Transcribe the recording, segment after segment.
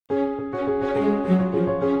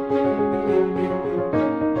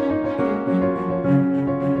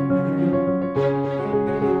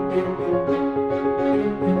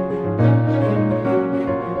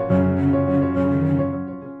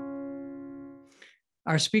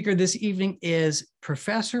Our speaker this evening is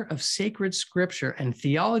Professor of Sacred Scripture and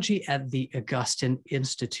Theology at the Augustine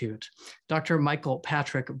Institute. Dr. Michael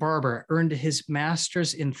Patrick Barber earned his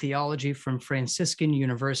master's in theology from Franciscan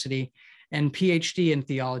University and PhD in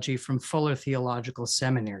theology from Fuller Theological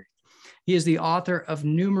Seminary. He is the author of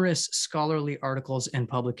numerous scholarly articles and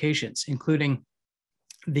publications, including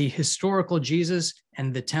The Historical Jesus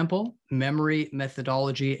and the Temple, Memory,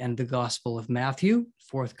 Methodology, and the Gospel of Matthew,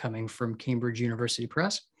 forthcoming from Cambridge University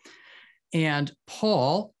Press, and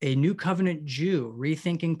Paul, a New Covenant Jew,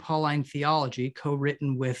 Rethinking Pauline Theology,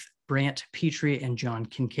 co-written with Brant Petrie and John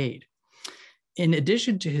Kincaid. In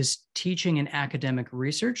addition to his teaching and academic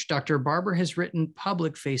research, Dr. Barber has written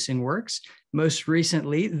public-facing works, most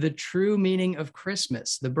recently, The True Meaning of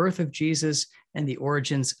Christmas, The Birth of Jesus, and the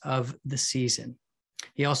Origins of the Season.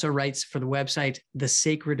 He also writes for the website,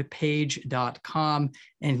 thesacredpage.com,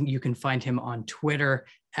 and you can find him on Twitter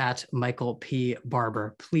at Michael P.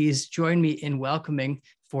 Barber. Please join me in welcoming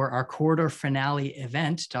for our quarter finale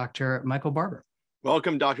event, Dr. Michael Barber.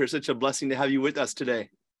 Welcome, Doctor. Such a blessing to have you with us today.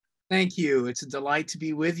 Thank you. It's a delight to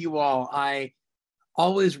be with you all. I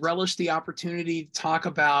always relish the opportunity to talk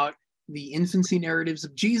about the infancy narratives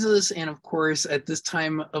of Jesus. And of course, at this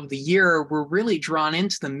time of the year, we're really drawn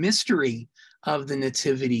into the mystery of the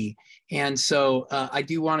Nativity. And so I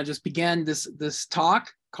do want to just begin this talk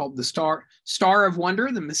called The Star of Wonder,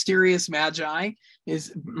 the Mysterious Magi,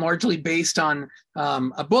 is largely based on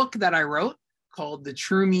a book that I wrote called The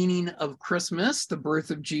True Meaning of Christmas, The Birth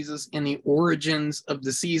of Jesus and the Origins of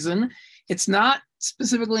the Season. It's not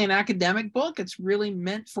specifically an academic book. It's really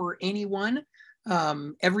meant for anyone.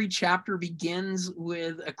 Every chapter begins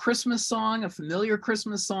with a Christmas song, a familiar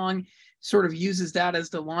Christmas song, sort of uses that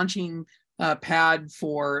as the launching pad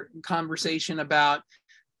for conversation about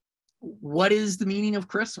what is the meaning of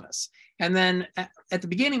Christmas. And then at the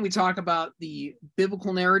beginning, we talk about the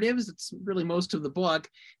biblical narratives. It's really most of the book.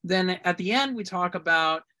 Then at the end, we talk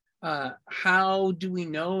about how do we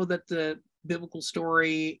know that the biblical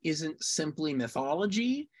story isn't simply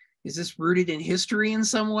mythology? Is this rooted in history in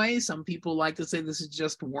some way? Some people like to say this is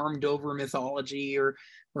just warmed over mythology or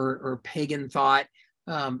pagan thought.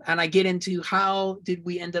 And I get into how did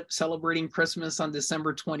we end up celebrating Christmas on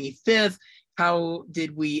December 25th? How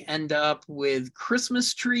did we end up with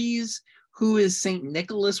Christmas trees? Who is St.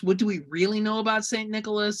 Nicholas? What do we really know about St.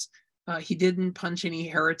 Nicholas? He didn't punch any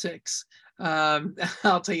heretics.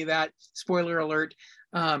 I'll tell you that, spoiler alert.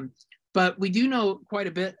 But we do know quite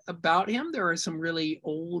a bit about him. There are some really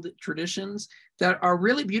old traditions that are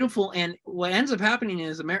really beautiful. And what ends up happening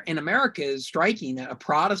is in America is striking. A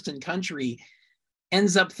Protestant country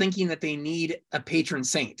ends up thinking that they need a patron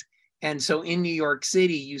saint. And so in New York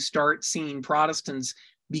City, you start seeing Protestants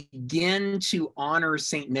begin to honor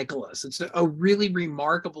St. Nicholas. It's a really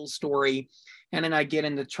remarkable story. And then I get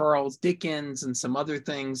into Charles Dickens and some other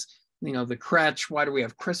things, you know, the Crutch, why do we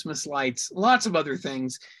have Christmas lights, lots of other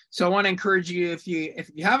things. So I want to encourage you, if you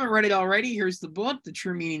haven't read it already, here's the book, The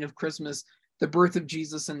True Meaning of Christmas, The Birth of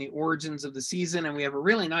Jesus and the Origins of the Season. And we have a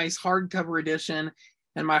really nice hardcover edition.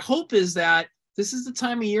 And my hope is that this is the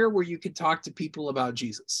time of year where you could talk to people about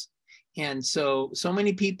Jesus. And so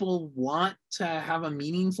many people want to have a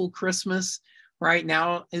meaningful Christmas. Right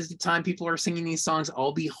now is the time people are singing these songs,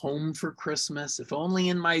 I'll be home for Christmas, if only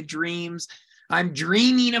in my dreams. I'm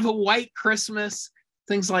dreaming of a white Christmas,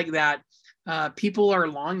 things like that. People are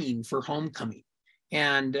longing for homecoming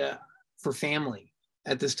and for family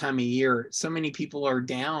at this time of year. So many people are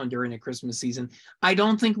down during the Christmas season. I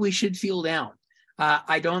don't think we should feel down.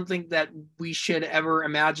 I don't think that we should ever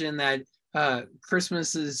imagine that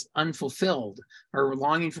Christmas is unfulfilled or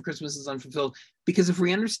longing for Christmas is unfulfilled, because if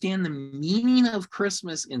we understand the meaning of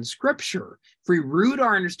Christmas in Scripture, if we root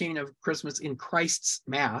our understanding of Christmas in Christ's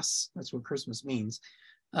Mass, that's what Christmas means,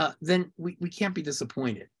 then we can't be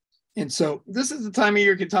disappointed. And so this is the time of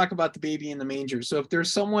year you can talk about the baby in the manger. So if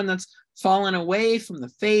there's someone that's fallen away from the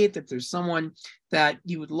faith, if there's someone that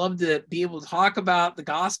you would love to be able to talk about the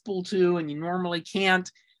gospel to and you normally can't,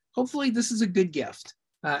 hopefully this is a good gift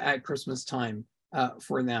at Christmas time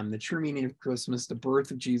for them. The true meaning of Christmas, the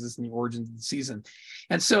birth of Jesus and the origins of the season.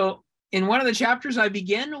 And so in one of the chapters, I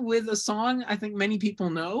begin with a song I think many people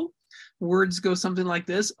know. Words go something like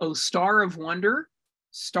this: "O star of wonder,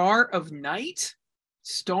 star of night,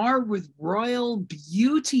 star with royal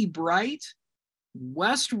beauty bright,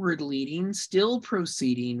 westward leading, still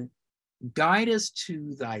proceeding, guide us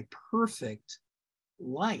to thy perfect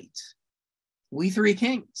light. We Three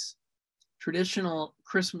Kings, traditional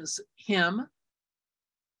Christmas hymn.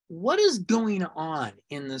 What is going on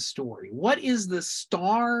in this story? What is the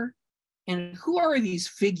star, and who are these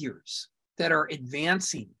figures that are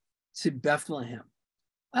advancing to Bethlehem?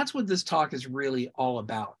 That's what this talk is really all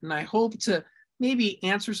about. And I hope to maybe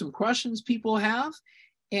answer some questions people have.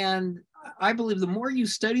 And I believe the more you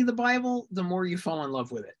study the Bible, the more you fall in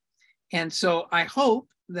love with it. And so I hope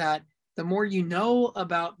that the more you know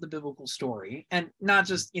about the biblical story, and not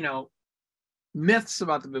just, myths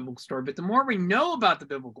about the biblical story, but the more we know about the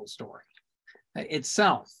biblical story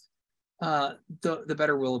itself, the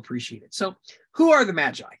better we'll appreciate it. So who are the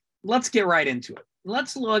Magi? Let's get right into it.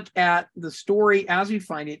 Let's look at the story as we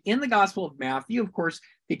find it in the Gospel of Matthew. Of course,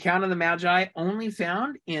 the account of the Magi only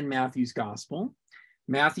found in Matthew's Gospel.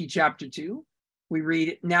 Matthew chapter 2, we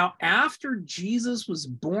read, "Now after Jesus was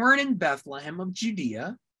born in Bethlehem of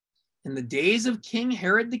Judea, in the days of King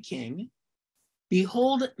Herod the king,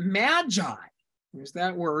 behold, Magi," there's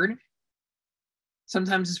that word.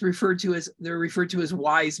 Sometimes it's they're referred to as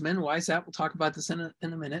wise men. Why is that? We'll talk about this in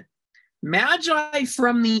a minute. "Magi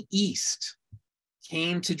from the east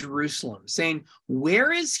came to Jerusalem, saying,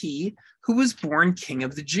 'Where is he who was born King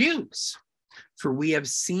of the Jews? For we have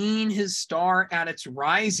seen his star at its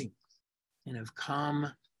rising and have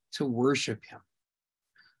come to worship him.'"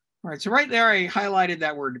 All right, so right there, I highlighted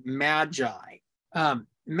that word Magi.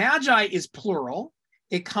 Magi is plural.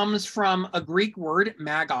 It comes from a Greek word,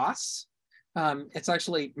 magos. It's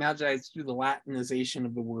actually Magi through the Latinization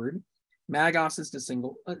of the word. Magos is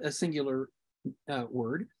a singular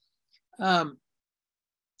word.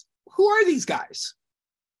 Who are these guys?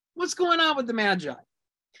 What's going on with the Magi?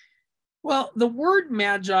 Well, the word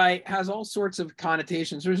Magi has all sorts of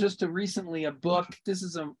connotations. There's just recently a book. This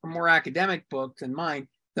is a more academic book than mine.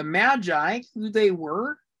 The Magi, who they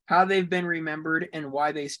were, how they've been remembered, and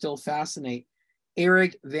why they still fascinate.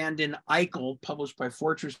 Eric Van den Eyck, published by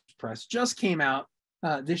Fortress Press, just came out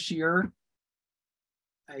this year.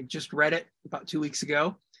 I just read it about 2 weeks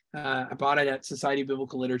ago. I bought it at Society of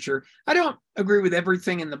Biblical Literature. I don't agree with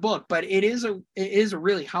everything in the book, but it is a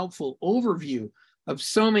really helpful overview of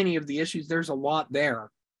so many of the issues. There's a lot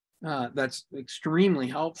there that's extremely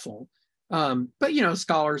helpful. But,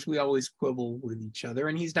 scholars, we always quibble with each other,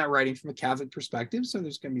 and he's not writing from a Catholic perspective, so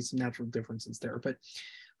there's going to be some natural differences there. But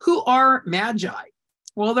who are Magi?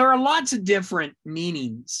 Well, there are lots of different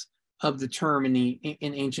meanings of the term in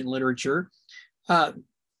ancient literature.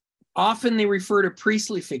 Often they refer to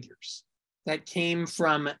priestly figures that came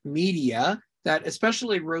from Media that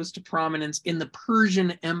especially rose to prominence in the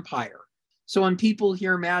Persian Empire. So when people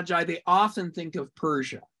hear Magi, they often think of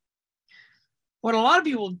Persia. What a lot of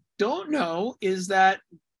people don't know is that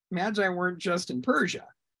Magi weren't just in Persia.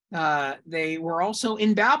 They were also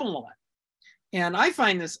in Babylon. And I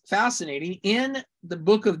find this fascinating. In the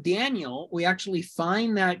book of Daniel, we actually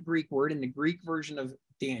find that Greek word in the Greek version of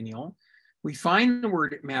Daniel. We find the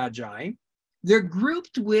word Magi. They're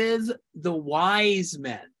grouped with the wise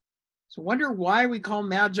men. So wonder why we call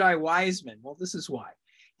Magi wise men. Well, this is why.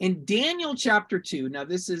 In Daniel chapter 2, now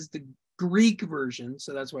this is the Greek version,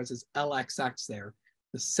 so that's why it says LXX there.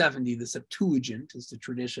 The 70, the Septuagint is the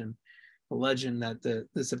tradition, the legend that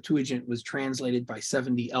the Septuagint was translated by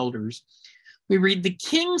 70 elders. We read, "The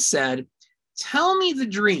king said, 'Tell me the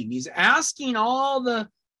dream.'" He's asking all the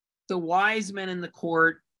wise men in the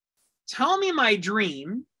court, "Tell me my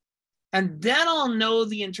dream, and then I'll know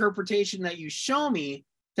the interpretation that you show me,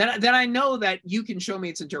 then I know that you can show me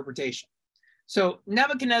its interpretation." So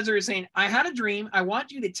Nebuchadnezzar is saying, "I had a dream. I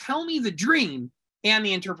want you to tell me the dream and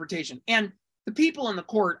the interpretation." And the people in the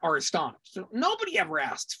court are astonished. So nobody ever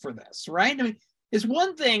asked for this, right? I mean, it's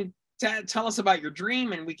one thing to tell us about your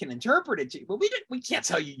dream and we can interpret it to you, but we can't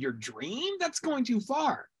tell you your dream. That's going too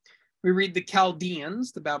far. We read, "The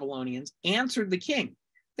Chaldeans," the Babylonians, "answered the king,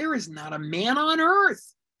 'There is not a man on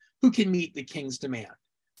earth who can meet the king's demand.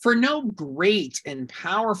 For no great and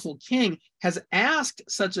powerful king has asked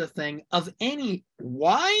such a thing of any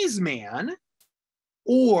wise man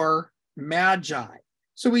or Magi.'"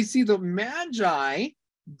 So we see the Magi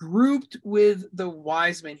grouped with the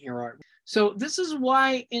wise men here. So this is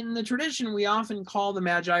why in the tradition we often call the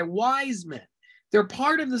Magi wise men. They're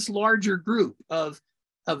part of this larger group of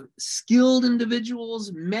skilled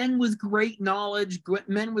individuals, men with great knowledge,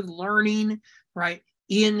 men with learning, right,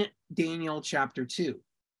 in Daniel chapter 2.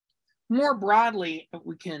 More broadly,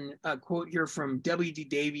 we can quote here from W.D.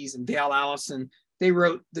 Davies and Dale Allison. They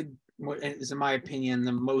wrote what is, in my opinion,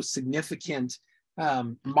 the most significant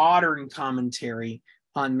modern commentary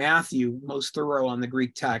on Matthew, most thorough on the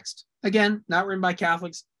Greek text. Again, not written by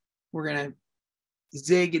Catholics. We're going to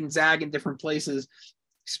zig and zag in different places,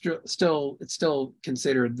 it's still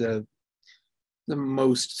considered the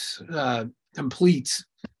most complete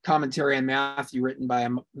commentary on Matthew written by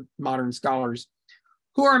modern scholars.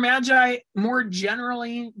 Who are Magi? More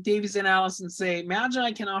generally, Davies and Allison say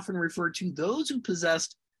Magi can often refer to those who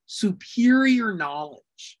possessed superior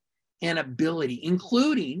knowledge and ability,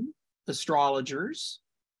 including astrologers,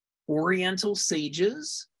 Oriental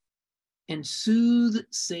sages, and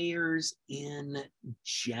soothsayers in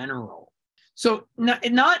general. So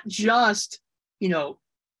not just,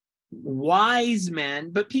 wise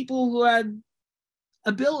men, but people who had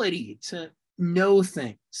ability to know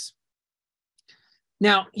things.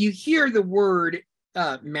 Now, you hear the word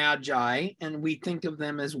Magi, and we think of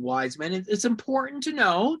them as wise men. It's important to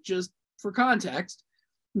know, just for context,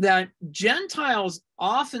 that Gentiles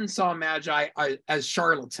often saw Magi as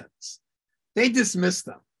charlatans. They dismissed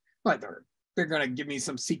them. But they're going to give me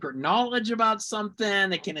some secret knowledge about something.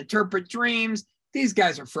 They can interpret dreams. These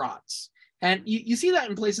guys are frauds. And you see that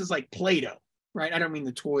in places like Plato, right? I don't mean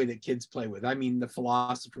the toy that kids play with. I mean the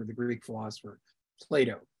philosopher, the Greek philosopher,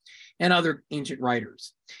 Plato, and other ancient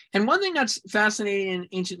writers. And one thing that's fascinating in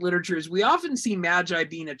ancient literature is we often see Magi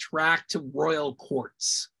being attracted to royal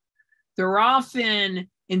courts. They're often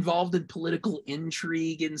involved in political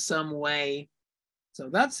intrigue in some way. So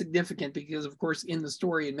that's significant because, of course, in the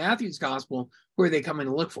story in Matthew's gospel, who are they coming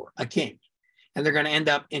to look for? A king. And they're going to end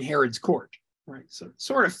up in Herod's court, right? So it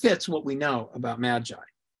sort of fits what we know about Magi.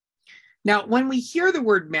 Now, when we hear the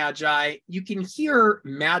word Magi, you can hear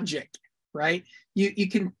magic, right? You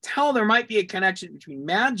can tell there might be a connection between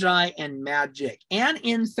Magi and magic. And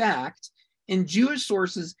in fact, in Jewish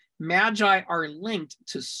sources, Magi are linked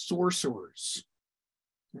to sorcerers.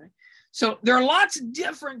 Right? So there are lots of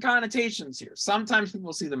different connotations here. Sometimes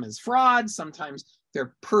people see them as frauds, sometimes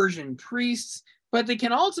they're Persian priests, but they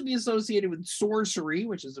can also be associated with sorcery,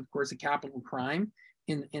 which is, of course, a capital crime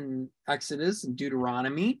in Exodus and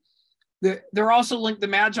Deuteronomy. They're also linked, the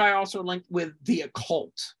Magi also linked with the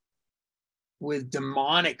occult, with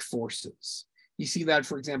demonic forces. You see that,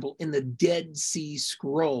 for example, in the Dead Sea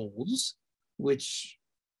Scrolls, which,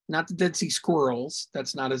 not the Dead Sea Squirrels,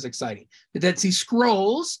 that's not as exciting. The Dead Sea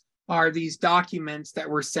Scrolls are these documents that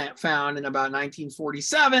were found in about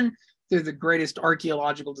 1947. They're the greatest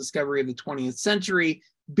archaeological discovery of the 20th century.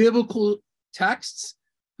 Biblical texts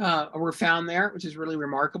were found there, which is really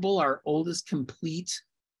remarkable. Our oldest complete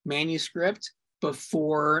manuscript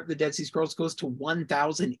before the Dead Sea Scrolls goes to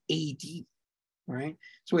 1000 AD, right?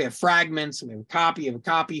 So we have fragments and we have a copy of a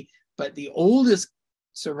copy, but the oldest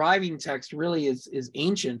surviving text really is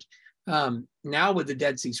ancient. Now with the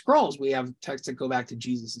Dead Sea Scrolls, we have texts that go back to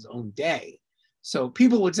Jesus's own day. So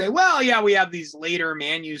people would say, well, yeah, we have these later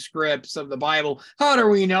manuscripts of the Bible. How do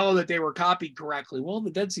we know that they were copied correctly? Well, the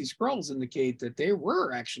Dead Sea Scrolls indicate that they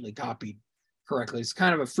were actually copied correctly. It's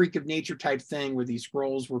kind of a freak of nature type thing where these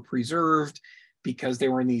scrolls were preserved because they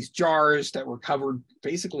were in these jars that were covered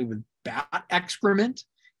basically with bat excrement,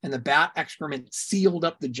 and the bat excrement sealed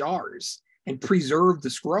up the jars and preserved the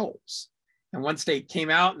scrolls. And once they came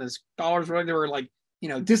out and the scholars were, they were like,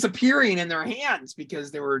 disappearing in their hands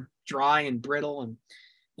because they were dry and brittle. And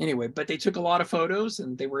anyway, but they took a lot of photos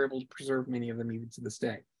and they were able to preserve many of them even to this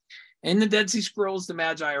day. In the Dead Sea Scrolls, the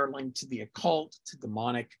Magi are linked to the occult, to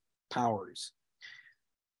demonic powers.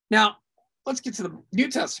 Now, let's get to the New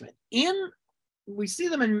Testament. We see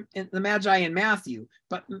them in the Magi in Matthew,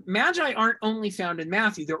 but Magi aren't only found in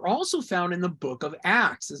Matthew, they're also found in the book of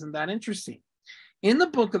Acts. Isn't that interesting? In the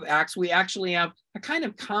book of Acts, we actually have a kind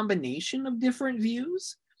of combination of different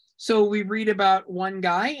views. So we read about one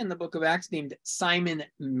guy in the book of Acts named Simon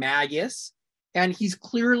Magus, and he's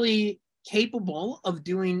clearly capable of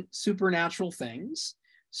doing supernatural things.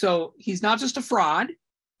 So he's not just a fraud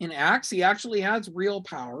in Acts, he actually has real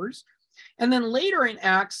powers. And then later in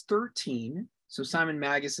Acts 13, so Simon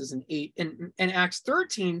Magus is in 8, in Acts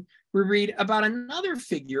 13, we read about another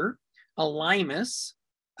figure, Elymas,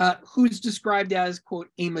 who's described as, quote,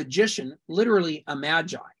 a magician, literally a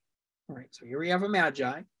magi. All right, so here we have a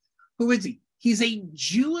magi. Who is he? He's a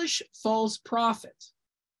Jewish false prophet.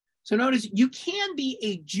 So notice, you can be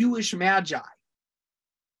a Jewish magi.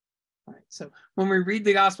 All right, so when we read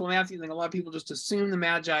the Gospel of Matthew, I think a lot of people just assume the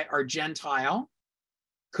magi are Gentile.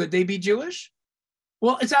 Could they be Jewish?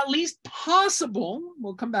 Well, it's at least possible,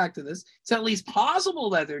 we'll come back to this, it's at least possible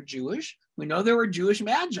that they're Jewish. We know there were Jewish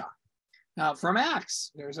magi. From Acts,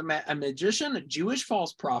 there's a magician, a Jewish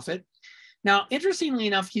false prophet. Now, interestingly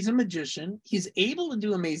enough, he's a magician. He's able to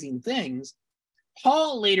do amazing things.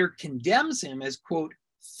 Paul later condemns him as, quote,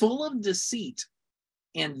 full of deceit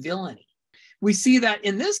and villainy. We see that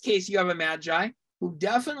in this case, you have a magi who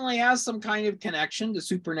definitely has some kind of connection to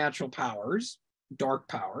supernatural powers, dark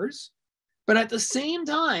powers, but at the same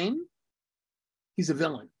time, he's a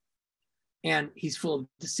villain and he's full of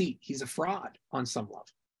deceit. He's a fraud on some level,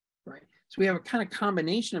 right? So we have a kind of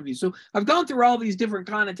combination of these. So I've gone through all these different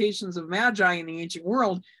connotations of Magi in the ancient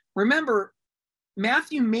world. Remember,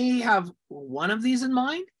 Matthew may have one of these in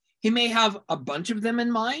mind. He may have a bunch of them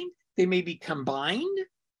in mind. They may be combined,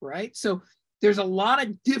 right? So there's a lot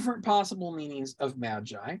of different possible meanings of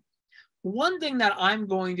Magi. One thing that I'm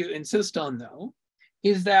going to insist on, though,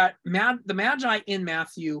 is that the Magi in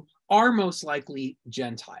Matthew are most likely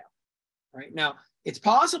Gentile, right? Now, it's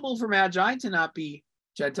possible for Magi to not be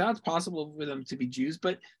Gentile. It's possible for them to be Jews,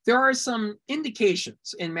 but there are some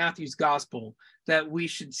indications in Matthew's gospel that we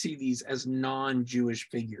should see these as non-Jewish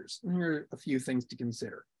figures. And here are a few things to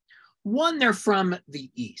consider. One, they're from the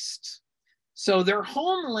East. So their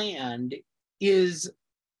homeland is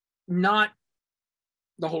not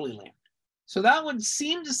the Holy Land. So that would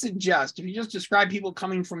seem to suggest, if you just describe people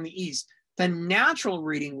coming from the East, the natural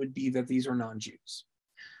reading would be that these are non-Jews.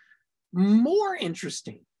 More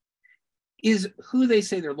interesting is who they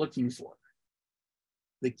say they're looking for.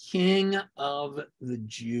 The King of the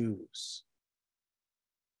Jews.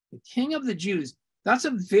 The King of the Jews, that's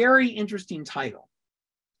a very interesting title.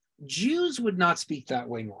 Jews would not speak that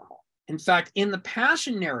way normal. In fact, in the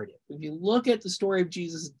Passion narrative, if you look at the story of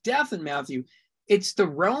Jesus' death in Matthew, it's the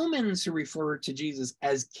Romans who refer to Jesus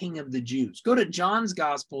as King of the Jews. Go to John's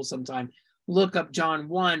Gospel sometime, look up John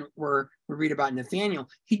 1, where we read about Nathanael.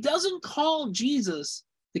 He doesn't call Jesus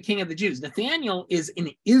the King of the Jews. Nathanael is an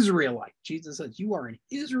Israelite. Jesus says, you are an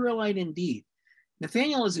Israelite indeed.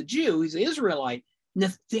 Nathanael is a Jew, he's an Israelite.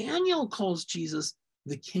 Nathanael calls Jesus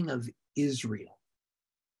the King of Israel.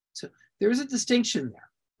 So there's a distinction there,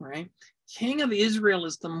 right? King of Israel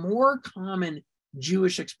is the more common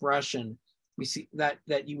Jewish expression we see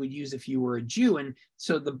that you would use if you were a Jew. And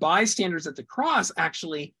so the bystanders at the cross,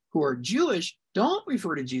 actually, who are Jewish, don't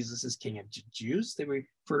refer to Jesus as King of Jews. They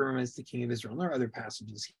refer to him as the King of Israel. And there are other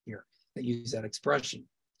passages here that use that expression.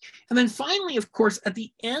 And then finally, of course, at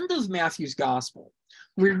the end of Matthew's gospel,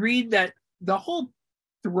 we read that the whole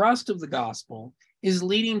thrust of the gospel is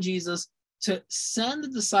leading Jesus to send the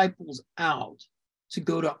disciples out to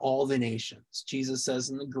go to all the nations. Jesus says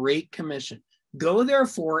in the Great Commission, go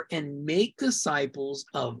therefore and make disciples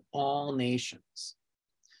of all nations.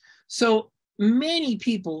 So many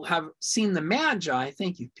people have seen the Magi,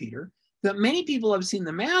 thank you, Peter, that many people have seen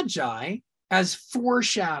the Magi as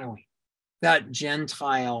foreshadowing that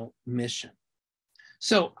Gentile mission.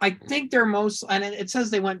 So I think they're most, and it says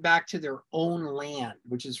they went back to their own land,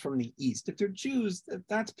 which is from the East. If they're Jews,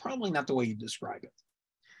 that's probably not the way you describe it.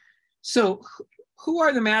 So who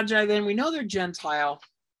are the Magi then? We know they're Gentile.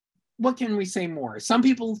 What can we say more? Some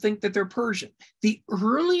people think that they're Persian. The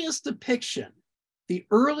earliest depiction, the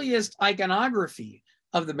earliest iconography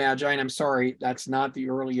of the Magi, and I'm sorry, that's not the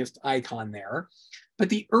earliest icon there, but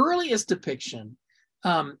the earliest depiction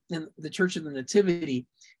in the Church of the Nativity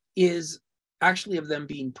is actually of them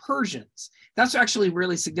being Persians. That's actually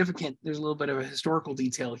really significant. There's a little bit of a historical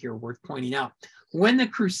detail here worth pointing out. When the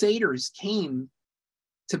Crusaders came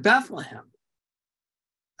to Bethlehem,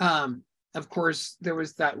 of course, there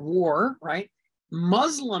was that war, right?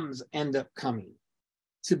 Muslims end up coming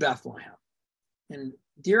to Bethlehem. And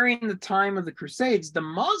during the time of the Crusades, the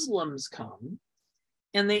Muslims come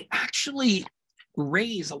and they actually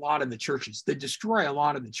raze a lot of the churches. They destroy a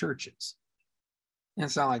lot of the churches. And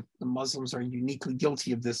it's not like the Muslims are uniquely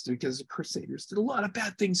guilty of this because the Crusaders did a lot of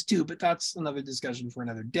bad things too, but that's another discussion for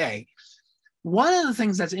another day. One of the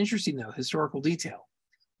things that's interesting though, historical detail,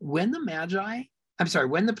 when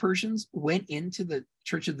the Persians went into the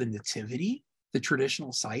Church of the Nativity, the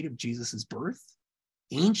traditional site of Jesus's birth,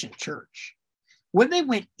 ancient church, when they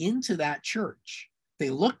went into that church, they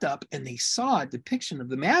looked up and they saw a depiction of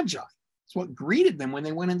the Magi. It's what greeted them when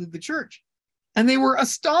they went into the church. And they were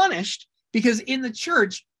astonished because in the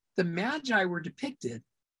church, the Magi were depicted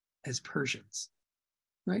as Persians,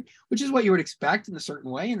 right? Which is what you would expect in a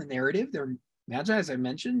certain way in the narrative. They're Magi, as I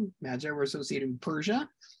mentioned, Magi were associated with Persia.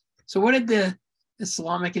 So what did the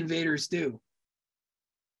Islamic invaders do?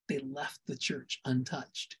 They left the church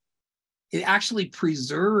untouched. It actually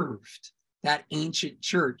preserved that ancient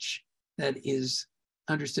church that is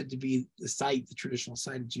understood to be the site, the traditional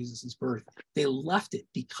site of Jesus's birth. They left it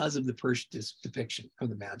because of the Persian depiction of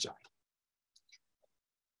the Magi.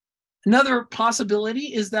 Another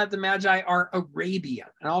possibility is that the Magi are Arabian,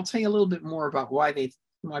 and I'll tell you a little bit more about why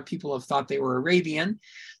people have thought they were Arabian.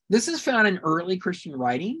 This is found in early Christian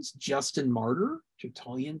writings. Justin Martyr,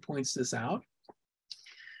 Tertullian, points this out.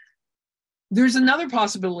 There's another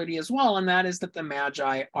possibility as well, and that is that the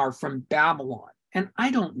Magi are from Babylon. And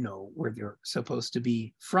I don't know where they're supposed to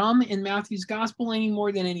be from in Matthew's gospel any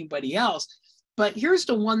more than anybody else. But here's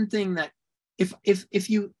the one thing that if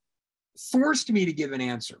you forced me to give an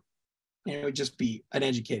answer, and it would just be an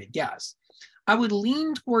educated guess, I would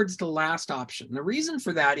lean towards the last option. The reason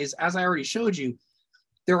for that is, as I already showed you,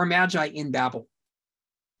 there are Magi in Babel.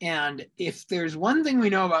 And if there's one thing we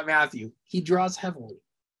know about Matthew, he draws heavily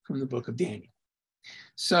from the book of Daniel.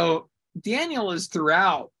 So Daniel is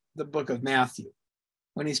throughout the book of Matthew.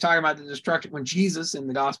 When he's talking about the destruction, when Jesus in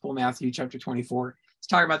the Gospel of Matthew chapter 24, he's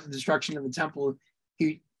talking about the destruction of the temple,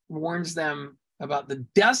 he warns them about the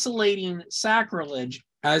desolating sacrilege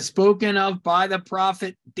as spoken of by the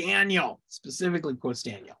prophet Daniel, specifically quotes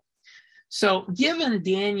Daniel. So given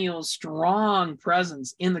Daniel's strong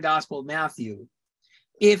presence in the Gospel of Matthew,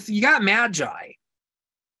 if you got Magi,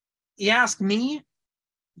 you ask me,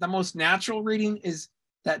 the most natural reading is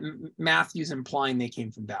that Matthew's implying they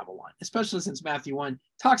came from Babylon, especially since Matthew 1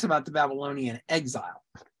 talks about the Babylonian exile.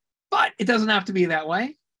 But it doesn't have to be that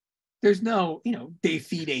way. There's no, de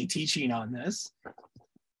fide teaching on this.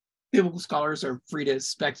 Biblical scholars are free to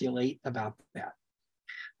speculate about that.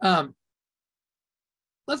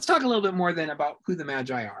 Let's talk a little bit more then about who the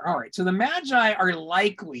Magi are. All right, so the Magi are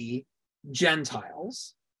likely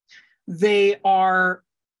Gentiles. They are,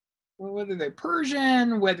 whether they're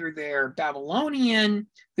Persian, whether they're Babylonian,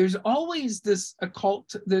 there's always this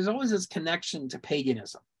occult, there's always this connection to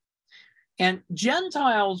paganism. And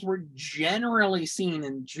Gentiles were generally seen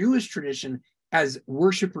in Jewish tradition as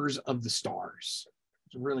worshipers of the stars.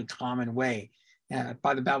 It's a really common way.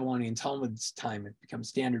 By the Babylonian Talmud's time, it becomes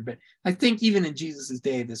standard. But I think even in Jesus's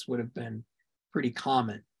day, this would have been pretty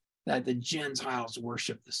common, that the Gentiles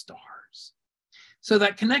worship the stars. So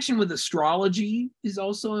that connection with astrology is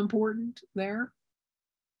also important there.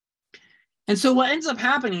 And so what ends up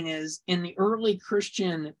happening is, in the early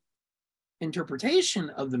Christian interpretation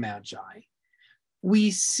of the Magi,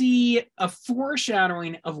 we see a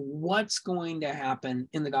foreshadowing of what's going to happen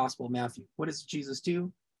in the Gospel of Matthew. What does Jesus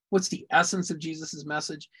do? What's the essence of Jesus's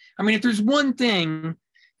message? I mean, if there's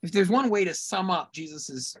one way to sum up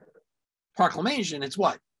Jesus's proclamation, it's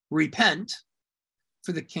what? Repent,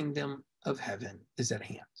 for the kingdom of heaven is at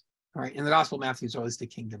hand. All right. In the Gospel of Matthew, it's always the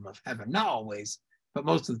kingdom of heaven. Not always, but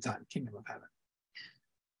most of the time, kingdom of heaven.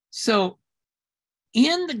 So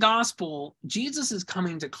in the gospel, Jesus is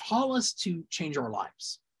coming to call us to change our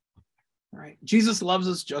lives. All right. Jesus loves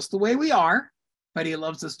us just the way we are, but he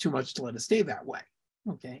loves us too much to let us stay that way.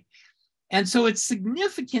 Okay. And so it's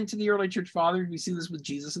significant to the early church fathers. We see this with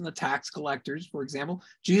Jesus and the tax collectors, for example.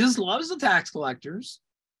 Jesus loves the tax collectors,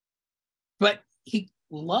 but he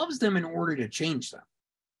loves them in order to change them,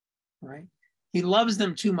 right? He loves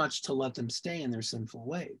them too much to let them stay in their sinful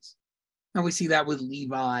ways. And we see that with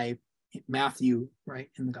Levi, Matthew, right,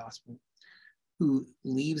 in the gospel, who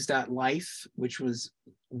leaves that life which was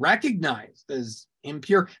recognized as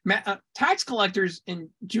impure. Tax collectors in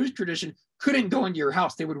Jewish tradition couldn't go into your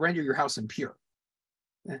house. They would render your house impure.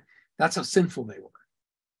 That's how sinful they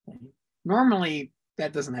were. Normally,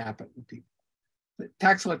 that doesn't happen with people. But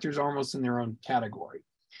tax collectors are almost in their own category.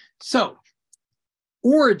 So,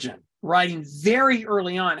 Origen, writing very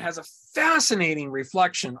early on, has a fascinating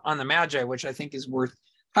reflection on the Magi, which I think is worth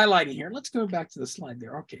highlighting here. Let's go back to the slide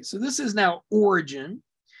there. Okay, so this is now Origen.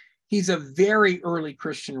 He's a very early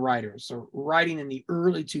Christian writer, so writing in the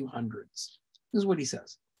early 200s. This is what he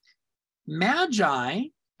says. Magi,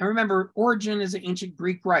 and remember, Origen is an ancient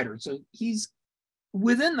Greek writer, so he's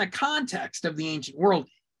within the context of the ancient world.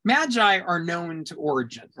 Magi are known to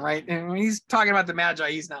Origen, right? And when he's talking about the Magi,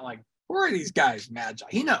 he's not like, who are these guys, Magi?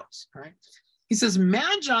 He knows, right? He says,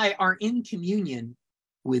 Magi are in communion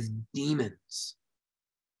with demons,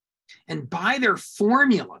 and by their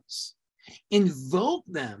formulas, invoke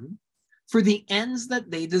them for the ends that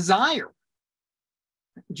they desire.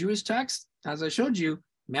 Jewish text, as I showed you,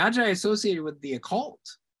 Magi associated with the occult.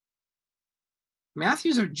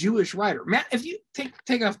 Matthew's a Jewish writer. If you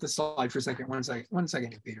take off the slide for a second, one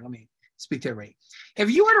second, Peter, let me speak to everybody. If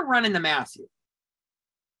you were to run into Matthew,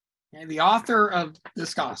 the author of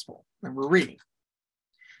this gospel that we're reading,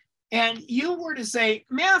 and you were to say,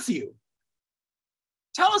 Matthew,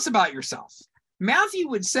 tell us about yourself. Matthew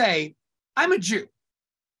would say, I'm a Jew.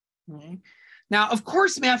 Okay. Now, of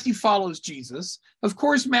course, Matthew follows Jesus. Of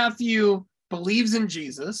course, Matthew believes in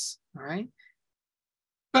Jesus, all right?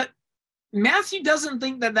 But Matthew doesn't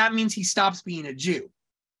think that that means he stops being a Jew,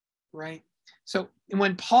 right? So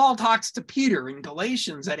when Paul talks to Peter in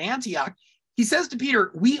Galatians at Antioch, he says to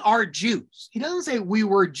Peter, we are Jews. He doesn't say we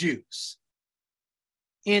were Jews.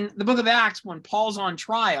 In the book of Acts, when Paul's on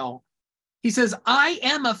trial, He says, I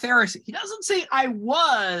am a Pharisee. He doesn't say I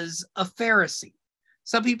was a Pharisee.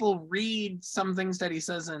 Some people read some things that he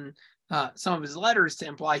says in some of his letters to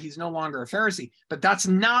imply he's no longer a Pharisee, but that's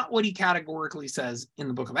not what he categorically says in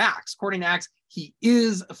the book of Acts. According to Acts, he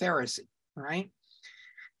is a Pharisee, right?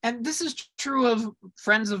 And this is true of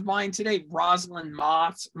friends of mine today. Rosalind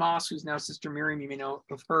Moss, who's now Sister Miriam, you may know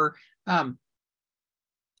of her.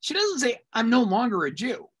 She doesn't say, I'm no longer a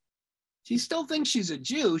Jew. She still thinks she's a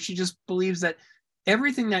Jew. She just believes that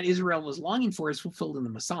everything that Israel was longing for is fulfilled in the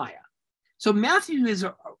Messiah. So Matthew is,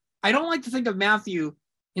 I don't like to think of Matthew,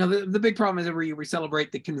 the big problem is every year we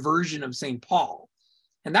celebrate the conversion of St. Paul.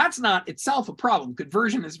 And that's not itself a problem.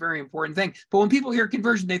 Conversion is a very important thing. But when people hear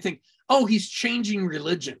conversion, they think, oh, he's changing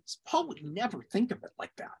religions. Paul would never think of it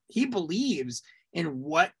like that. He believes in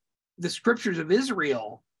what the scriptures of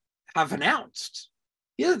Israel have announced.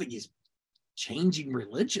 He doesn't think he's changing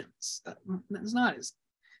religions. That's not his.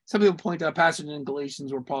 Some people point to a passage in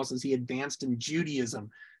Galatians where Paul says he advanced in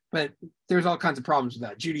Judaism, but there's all kinds of problems with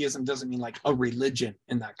that. Judaism doesn't mean like a religion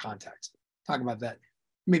in that context. Talk about that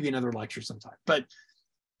maybe another lecture sometime. But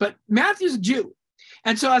Matthew's a Jew.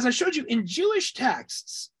 And so as I showed you in Jewish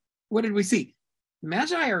texts, what did we see?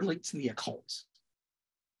 Magi are linked to the occult,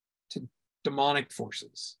 to demonic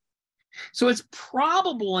forces. So it's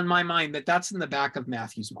probable in my mind that that's in the back of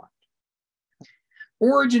Matthew's mind.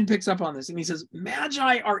 Origen picks up on this and he says,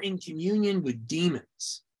 Magi are in communion with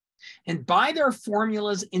demons and by their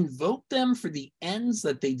formulas invoke them for the ends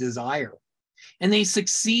that they desire. And they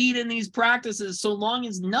succeed in these practices so long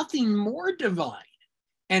as nothing more divine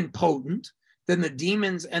and potent than the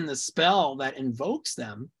demons and the spell that invokes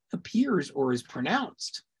them appears or is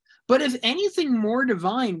pronounced. But if anything more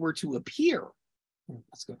divine were to appear,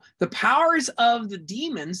 the powers of the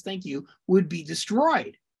demons, thank you, would be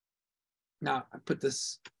destroyed. Now, I put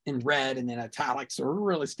this in red and in italics so it'll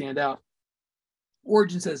really stand out.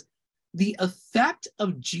 Origen says, the effect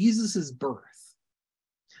of Jesus's birth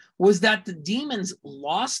was that the demons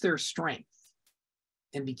lost their strength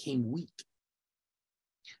and became weak.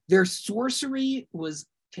 Their sorcery was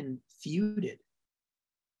confuted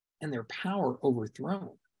and their power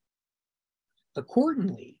overthrown.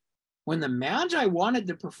 Accordingly, when the Magi wanted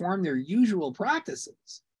to perform their usual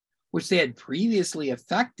practices, which they had previously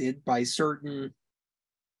effected by certain,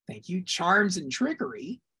 thank you, charms and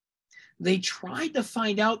trickery, they tried to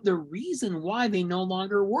find out the reason why they no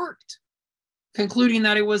longer worked, concluding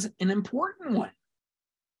that it was an important one.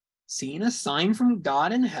 Seeing a sign from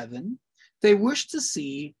God in heaven, they wished to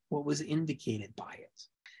see what was indicated by it.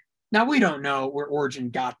 Now, we don't know where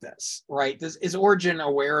Origen got this, right? Is Origen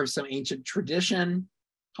aware of some ancient tradition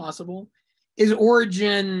possible? Is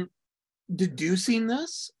Origen deducing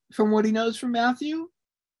this from what he knows from Matthew?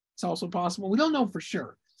 It's also possible. We don't know for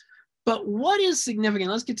sure. But what is significant,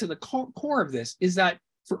 let's get to the core of this, is that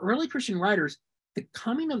for early Christian writers, the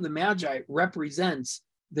coming of the Magi represents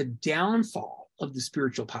the downfall of the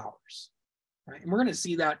spiritual powers, right? And we're going to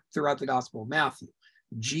see that throughout the Gospel of Matthew.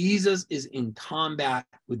 Jesus is in combat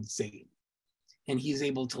with Satan, and he's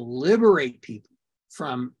able to liberate people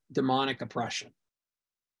from demonic oppression,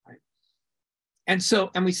 right?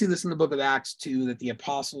 And we see this in the book of Acts too, that the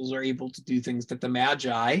apostles are able to do things that the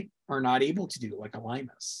Magi are not able to do, like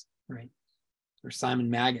Elymas, right? Or Simon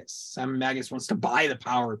Magus. Simon Magus wants to buy the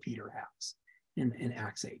power Peter has in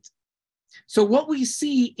Acts 8. So what we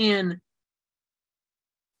see in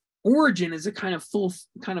Origen is a kind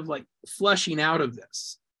of like fleshing out of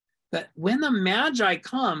this, that when the Magi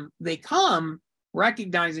come, they come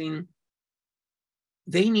recognizing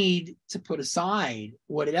they need to put aside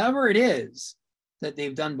whatever it is that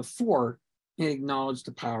they've done before and acknowledge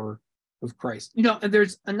the power of Christ. And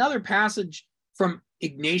there's another passage from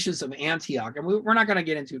Ignatius of Antioch, and we're not going to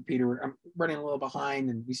get into it, Peter. I'm running a little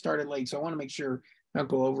behind and we started late, so I want to make sure I don't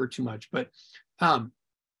go over too much. But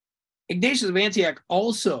Ignatius of Antioch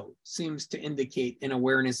also seems to indicate an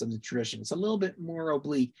awareness of the tradition. It's a little bit more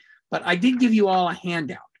oblique, but I did give you all a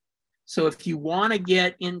handout. So if you want to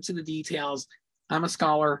get into the details, I'm a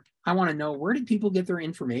scholar. I want to know, where did people get their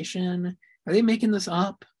information? Are they making this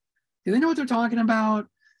up? Do they know what they're talking about?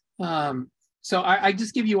 So I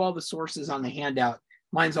just give you all the sources on the handout.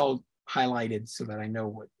 Mine's all highlighted so that I know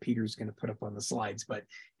what Peter's going to put up on the slides. But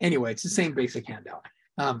anyway, it's the same basic handout.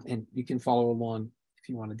 And you can follow along if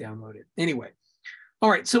you want to download it. Anyway, all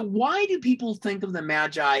right. So why do people think of the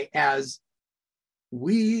Magi as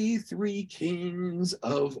we three kings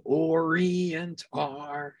of Orient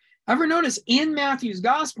are? Ever notice in Matthew's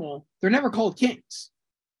gospel, they're never called kings.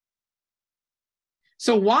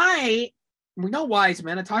 So why, we know wise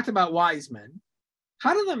men, I talked about wise men.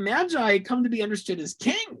 How do the Magi come to be understood as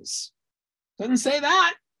kings? Doesn't say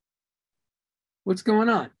that. What's going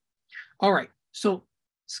on? All right. So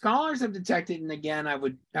scholars have detected, and again, I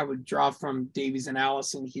would draw from Davies and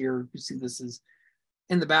Allison here. You see this is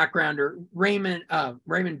in the background, or Raymond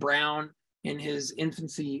Brown in his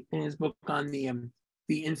book on the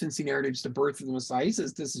infancy narratives, the birth of the Messiah. He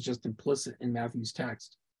says this is just implicit in Matthew's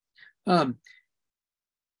text.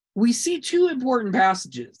 We see two important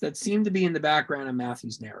passages that seem to be in the background of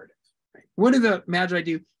Matthew's narrative. Right? What do the Magi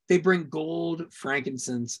do? They bring gold,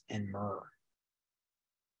 frankincense, and myrrh.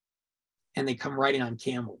 And they come riding on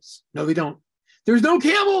camels. No, they don't. There's no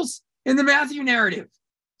camels in the Matthew narrative.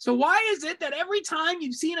 So why is it that every time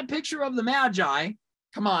you've seen a picture of the Magi,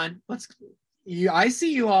 come on, I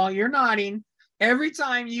see you all, you're nodding. Every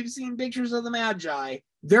time you've seen pictures of the Magi,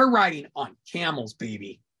 they're riding on camels,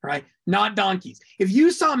 baby, right? Not donkeys. If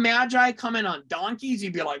you saw Magi coming on donkeys,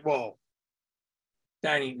 you'd be like, whoa,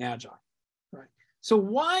 that ain't Magi, right? So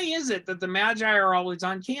why is it that the Magi are always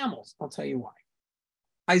on camels? I'll tell you why.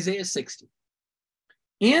 Isaiah 60.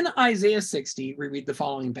 In Isaiah 60, we read the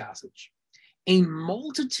following passage. A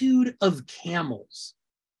multitude of camels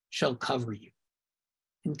shall cover you.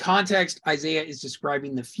 In context, Isaiah is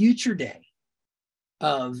describing the future day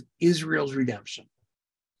of Israel's redemption.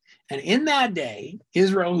 And in that day,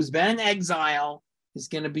 Israel, who's been in exile, is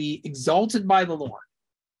going to be exalted by the Lord.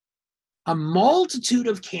 A multitude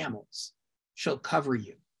of camels shall cover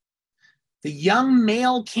you. The young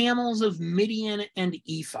male camels of Midian and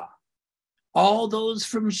Ephah, all those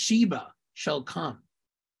from Sheba shall come.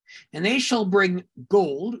 And they shall bring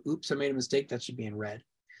gold. Oops, I made a mistake. That should be in red.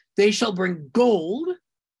 They shall bring gold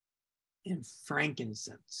and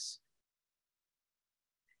frankincense,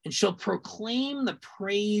 and shall proclaim the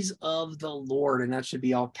praise of the Lord. And that should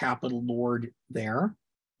be all capital Lord there,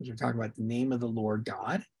 because we're talking about the name of the Lord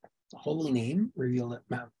God, the holy name revealed at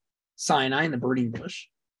Mount Sinai in the burning bush.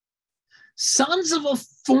 Sons of a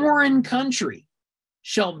foreign country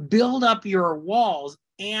shall build up your walls,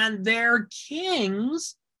 and their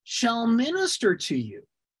kings shall minister to you,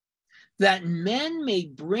 that men may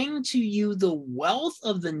bring to you the wealth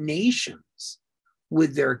of the nations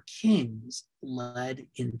with their kings led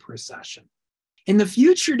in procession. In the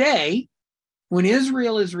future day, when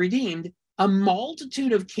Israel is redeemed, a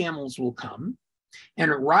multitude of camels will come,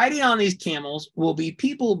 and riding on these camels will be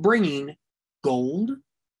people bringing gold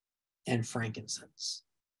and frankincense.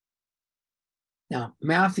 Now,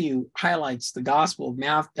 Matthew highlights the Gospel of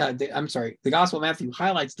the Gospel of Matthew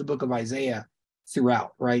highlights the book of Isaiah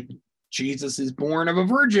throughout, right? Jesus is born of a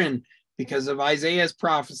virgin because of Isaiah's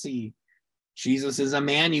prophecy. Jesus is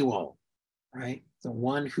Emmanuel, right? The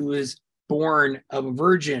one who is born of a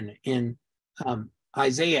virgin in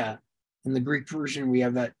Isaiah. In the Greek version, we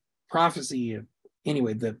have that prophecy of,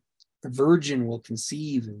 anyway, the virgin will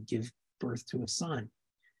conceive and give birth to a son.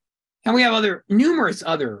 And we have numerous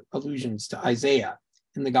other allusions to Isaiah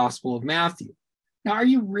in the Gospel of Matthew. Now, are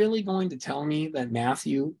you really going to tell me that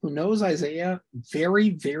Matthew, who knows Isaiah very,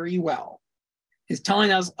 very well, is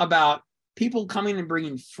telling us about people coming and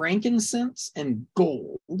bringing frankincense and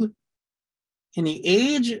gold in the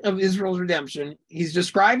age of Israel's redemption? He's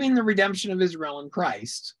describing the redemption of Israel in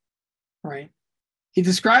Christ, right? He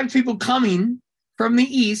describes people coming from the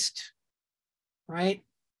east, right?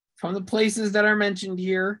 From the places that are mentioned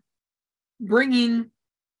here, bringing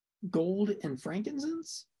gold and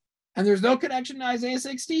frankincense, and there's no connection to Isaiah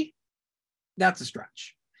 60? That's a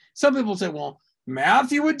stretch. Some people say, well,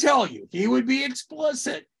 Matthew would tell you, he would be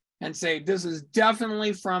explicit and say, this is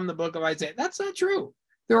definitely from the book of Isaiah. That's not true.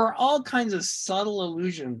 There are all kinds of subtle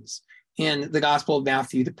allusions in the Gospel of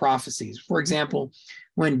Matthew to prophecies. For example,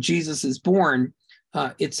 when Jesus is born,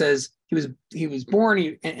 it says he was born,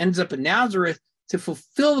 he ends up in Nazareth. To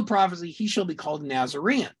fulfill the prophecy, he shall be called a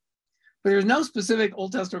Nazarene. But there's no specific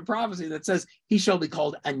Old Testament prophecy that says he shall be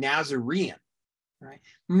called a Nazarene, right?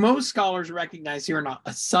 Most scholars recognize here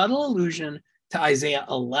a subtle allusion to Isaiah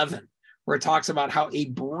 11, where it talks about how a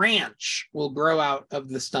branch will grow out of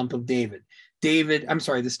the stump of David.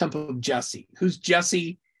 The stump of Jesse. Who's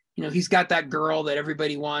Jesse? You know, he's got that girl that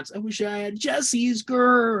everybody wants. I wish I had Jesse's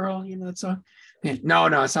girl. You know that song? No,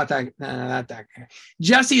 it's not that. Not that guy.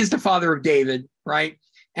 Jesse is the father of David, right?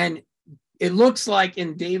 And it looks like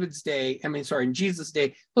in Jesus' day,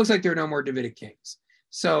 it looks like there are no more Davidic kings.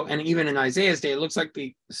 So, and even in Isaiah's day, it looks like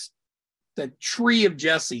the tree of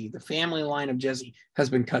Jesse, the family line of Jesse, has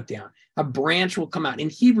been cut down. A branch will come out. In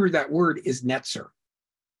Hebrew, that word is netzer.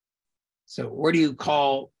 So what do you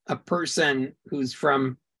call a person who's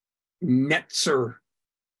from Netzereth,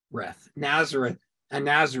 Nazareth, a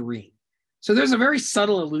Nazarene? So there's a very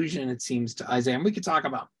subtle allusion, it seems, to Isaiah. And we could talk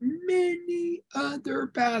about many other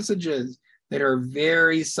passages that are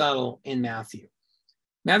very subtle in Matthew.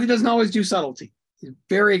 Matthew doesn't always do subtlety. He's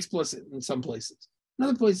very explicit in some places. In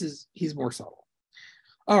other places, he's more subtle.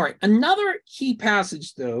 All right, another key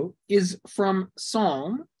passage, though, is from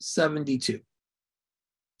Psalm 72.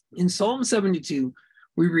 In Psalm 72,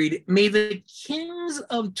 we read, "May the kings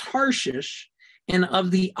of Tarshish and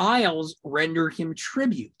of the isles render him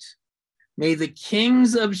tribute. May the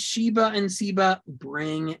kings of Sheba and Seba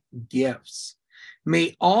bring gifts.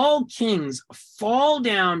 May all kings fall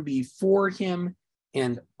down before him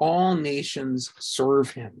and all nations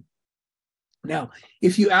serve him." Now,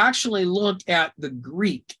 if you actually look at the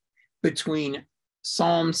Greek between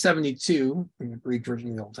Psalm 72 in the Greek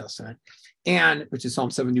version of the Old Testament, and which is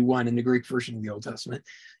Psalm 71 in the Greek version of the Old Testament,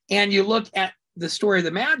 and you look at the story of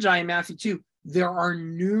the Magi in Matthew 2, there are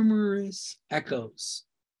numerous echoes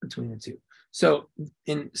between the two. So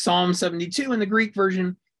in Psalm 72 in the Greek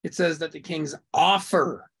version, it says that the kings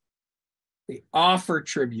offer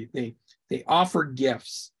tribute, they offer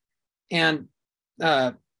gifts. And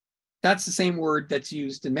that's the same word that's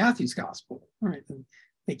used in Matthew's gospel, right?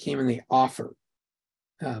 They came and they offer.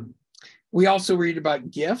 We also read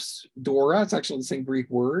about gifts, Dora, it's actually the same Greek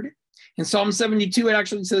word. In Psalm 72, it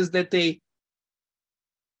actually says that they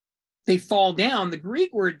fall down. The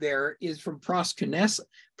Greek word there is from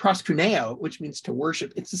proskuneo, which means to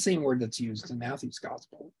worship. It's the same word that's used in Matthew's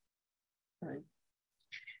gospel, right?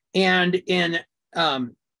 And in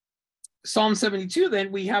Psalm 72,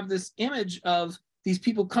 then we have this image of these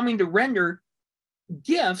people coming to render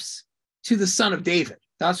gifts to the Son of David.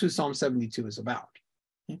 That's who Psalm 72 is about.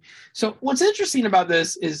 Okay? So what's interesting about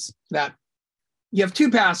this is that you have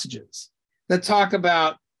two passages that talk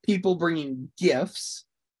about people bringing gifts.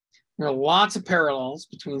 There are lots of parallels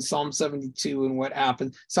between Psalm 72 and what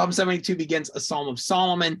happened. Psalm 72 begins a Psalm of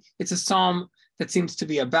Solomon. It's a psalm that seems to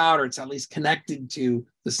be about, or it's at least connected to,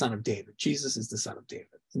 the Son of David. Jesus is the Son of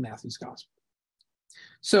David in Matthew's gospel.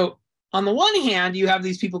 So on the one hand, you have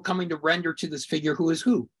these people coming to render to this figure who is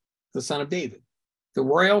who? The Son of David, the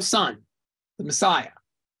royal son, the Messiah.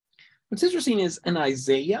 What's interesting is in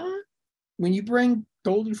Isaiah, when you bring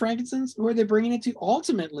gold and frankincense, who are they bringing it to?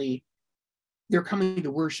 Ultimately, they're coming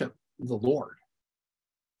to worship the Lord,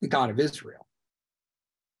 the God of Israel.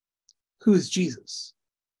 Who is Jesus?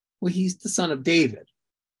 Well, he's the Son of David,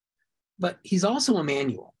 but he's also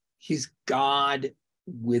Emmanuel. He's God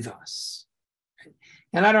with us.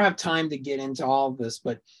 And I don't have time to get into all of this,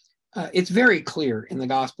 but it's very clear in the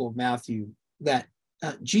Gospel of Matthew that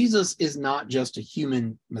Jesus is not just a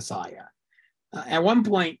human Messiah. At one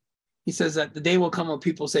point, he says that the day will come when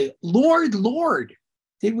people say, "Lord, Lord,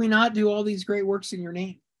 did we not do all these great works in your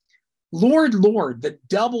name?" Lord, Lord, the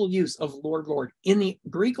double use of Lord, Lord in the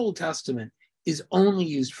Greek Old Testament is only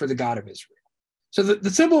used for the God of Israel. So the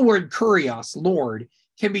simple word kurios, Lord,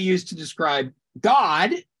 can be used to describe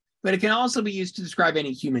God, but it can also be used to describe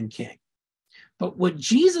any human king. But what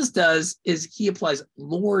Jesus does is he applies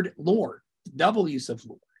Lord, Lord, the double use of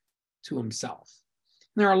Lord, to himself.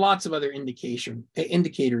 And there are lots of other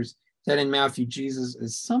indicators that in Matthew, Jesus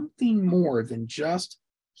is something more than just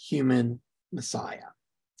human Messiah.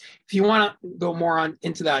 If you want to go more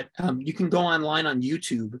into that, you can go online on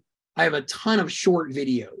YouTube. I have a ton of short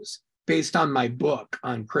videos based on my book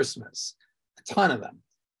on Christmas, a ton of them.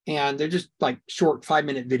 And they're just like short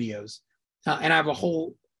 5-minute videos. And I have a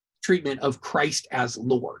whole treatment of Christ as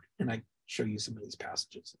Lord. And I show you some of these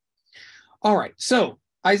passages. All right, so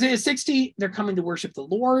Isaiah 60, they're coming to worship the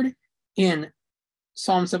Lord. In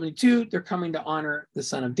Psalm 72, they're coming to honor the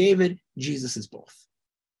Son of David. Jesus is both.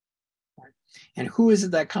 Right. And who is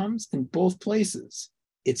it that comes? In both places,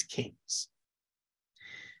 it's kings.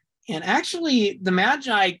 And actually, the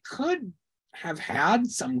Magi could have had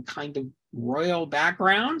some kind of royal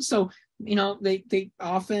background. So, you know, they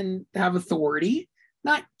often have authority,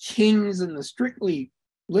 not kings in the strictly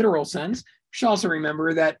literal sense. You should also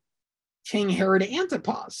remember that King Herod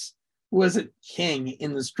Antipas was a king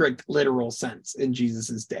in the strict literal sense in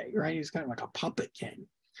Jesus's day, right? He was kind of like a puppet king.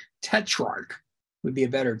 Tetrarch would be a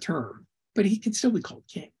better term, but he could still be called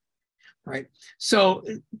king, right? So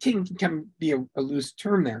king can be a loose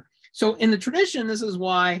term there. So in the tradition, this is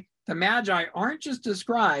why the Magi aren't just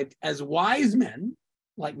described as wise men,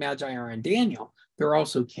 like Magi are in Daniel, they're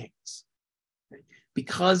also kings, right?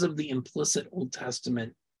 Because of the implicit Old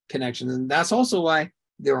Testament connections. And that's also why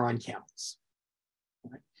they're on camels.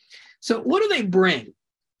 Right? So what do they bring?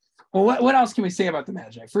 Well, what else can we say about the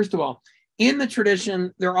Magi? First of all, in the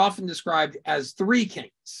tradition, they're often described as 3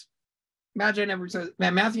 kings. Matthew never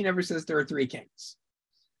says there are 3 kings.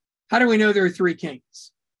 How do we know there are 3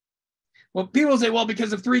 kings? Well, people say, well,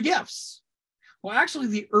 because of 3 gifts. Well, actually,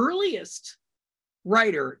 the earliest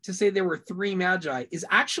writer to say there were 3 Magi is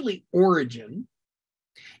actually Origen,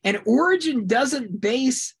 And Origen doesn't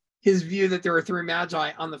base his view that there are three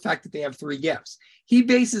magi on the fact that they have three gifts. He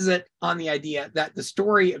bases it on the idea that the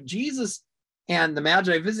story of Jesus and the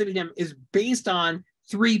magi visiting him is based on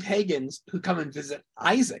three pagans who come and visit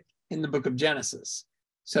Isaac in the book of Genesis.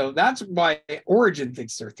 So that's why Origen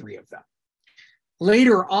thinks there are three of them.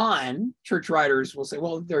 Later on, church writers will say,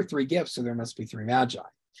 well, there are three gifts, so there must be three magi.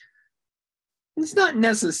 It's not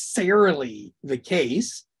necessarily the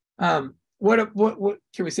case. What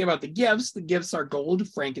can we say about the gifts? The gifts are gold,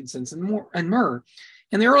 frankincense, and myrrh.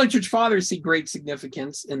 And the early church fathers see great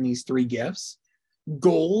significance in these three gifts.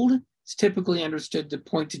 Gold is typically understood to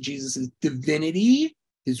point to Jesus' divinity,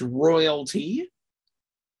 his royalty.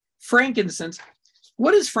 Frankincense.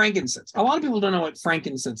 What is frankincense? A lot of people don't know what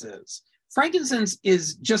frankincense is. Frankincense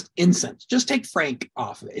is just incense. Just take frank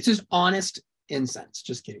off of it. It's just honest incense.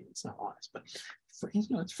 Just kidding. It's not honest, but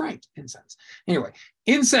it's frank incense. Anyway,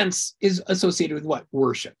 incense is associated with what?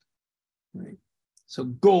 Worship. Right? So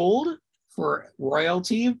gold for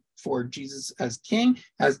royalty, for Jesus as king,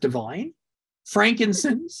 as divine.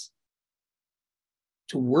 Frankincense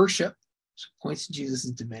to worship, so points to Jesus'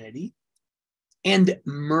 divinity. And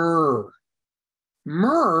myrrh.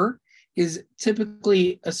 Myrrh is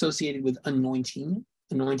typically associated with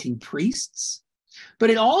anointing priests, but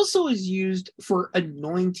it also is used for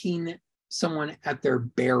anointing someone at their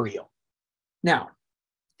burial. Now,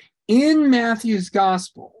 in Matthew's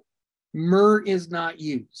gospel, myrrh is not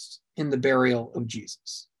used in the burial of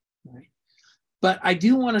Jesus. Right? But I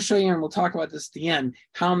do want to show you, and we'll talk about this at the end,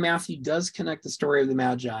 how Matthew does connect the story of the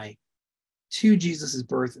Magi to Jesus'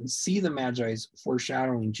 birth and see the Magi's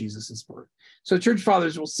foreshadowing Jesus' birth. So church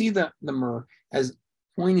fathers will see the myrrh as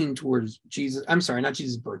pointing towards Jesus. I'm sorry, not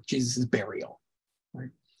Jesus' birth, Jesus' burial. Right?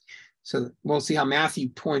 So we'll see how Matthew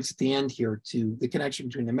points at the end here to the connection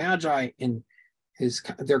between the Magi and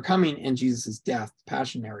their coming and Jesus' death, the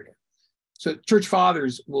passion narrative. So church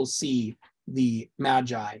fathers will see the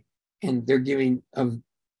Magi and their giving of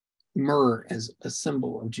myrrh as a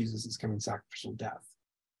symbol of Jesus' coming sacrificial death.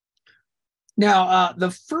 Now,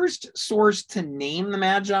 the first source to name the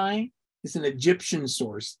Magi is an Egyptian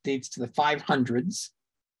source, dates to the 500s.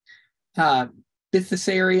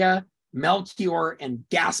 Bethusaria, Melchior, and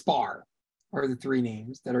Gaspar are the three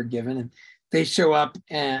names that are given. And they show up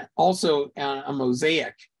also on a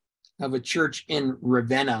mosaic of a church in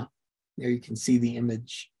Ravenna. There you can see the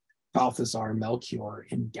image, Balthasar, Melchior,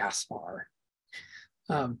 and Gaspar.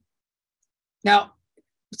 Now,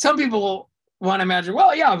 some people want to imagine,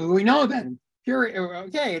 well, yeah, we know then. Here,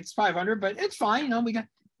 okay, it's 500, but it's fine. You know, we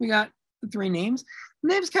got the three names.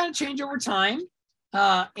 Names kind of change over time,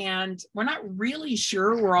 and we're not really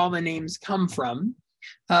sure where all the names come from.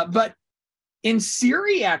 But in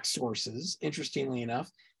Syriac sources, interestingly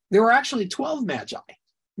enough, there were actually 12 magi,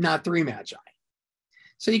 not 3 magi.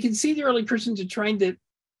 So you can see the early Christians are trying to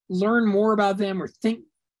learn more about them or think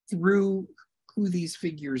through who these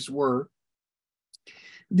figures were.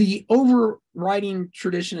 The overriding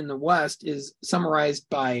tradition in the West is summarized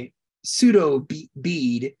by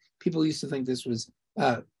Pseudo-Bede. People used to think this was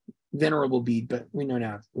Venerable Bede, but we know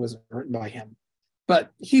now it wasn't written by him.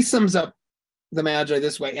 But he sums up the Magi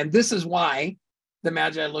this way, and this is why the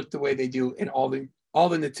Magi look the way they do in all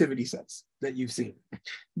the nativity sets that you've seen.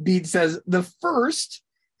 Bede says, the first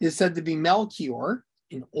is said to be Melchior,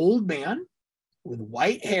 an old man with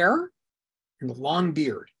white hair and a long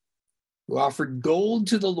beard, who offered gold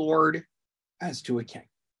to the Lord as to a king.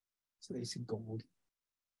 So they see gold,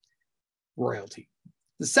 royalty.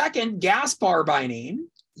 The second, Gaspar by name,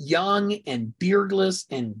 young and beardless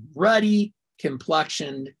and ruddy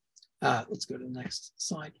complexioned. Let's go to the next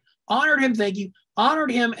slide. Honored him, thank you.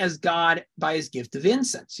 Honored him as God by his gift of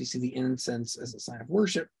incense. You see the incense as a sign of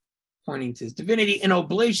worship, pointing to his divinity, and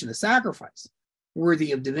oblation, the sacrifice,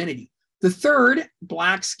 worthy of divinity. The third,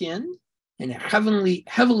 black-skinned and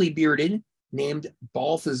heavily bearded, named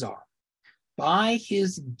Balthasar, by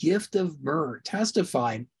his gift of myrrh,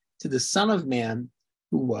 testified to the Son of Man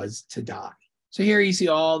who was to die. So here you see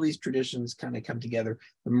all these traditions kind of come together,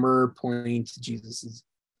 the myrrh pointing to Jesus's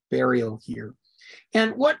burial here.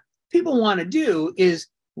 And what people want to do is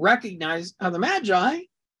recognize how the Magi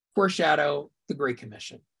foreshadow the Great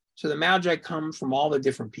Commission. So the Magi come from all the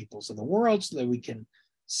different peoples of the world so that we can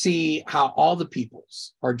see how all the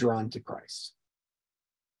peoples are drawn to Christ.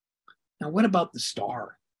 Now, what about the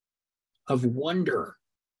star of wonder?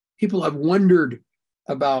 People have wondered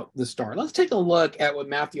about the star. Let's take a look at what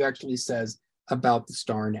Matthew actually says about the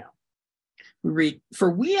star now. We read, for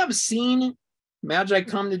we have seen Magi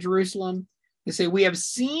come to Jerusalem. They say, we have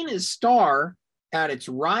seen his star at its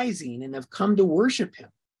rising and have come to worship him.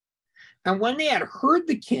 And when they had heard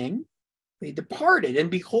the king they departed, and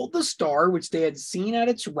behold, the star which they had seen at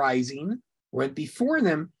its rising went before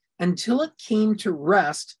them until it came to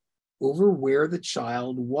rest over where the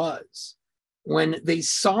child was. When they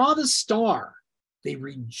saw the star, they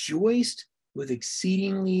rejoiced with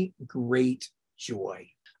exceedingly great joy.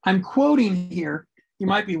 I'm quoting here. You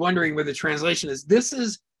might be wondering where the translation is. This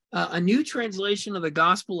is a new translation of the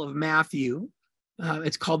Gospel of Matthew.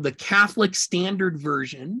 It's called the Catholic Standard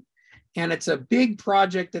Version, and it's a big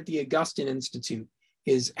project that the Augustine Institute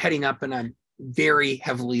is heading up, and I'm very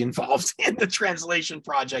heavily involved in the translation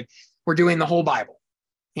project. We're doing the whole Bible,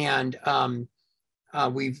 and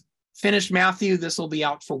we've finished Matthew. This will be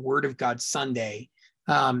out for Word of God Sunday,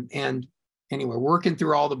 and anyway, working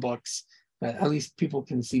through all the books, but at least people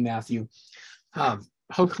can see Matthew.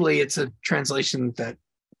 Hopefully it's a translation that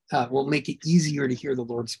will make it easier to hear the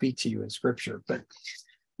Lord speak to you in Scripture. But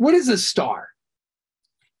what is a star?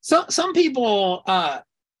 So some people have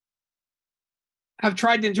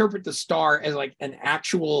tried to interpret the star as like an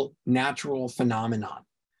actual natural phenomenon.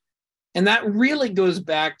 And that really goes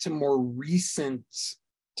back to more recent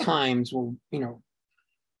times where,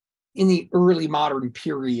 in the early modern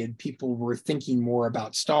period, people were thinking more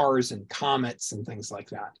about stars and comets and things like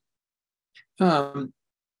that.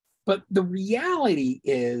 But the reality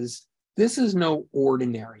is, this is no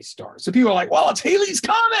ordinary star. So people are like, well, it's Halley's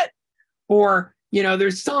Comet. Or,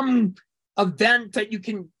 there's some event that you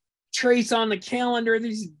can trace on the calendar.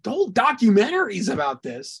 There's whole documentaries about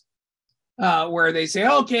this where they say,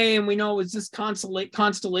 okay, and we know it's this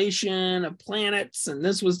constellation of planets, and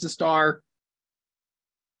this was the star.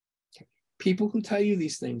 People who tell you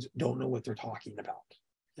these things don't know what they're talking about.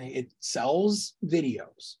 It sells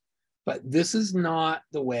videos, but this is not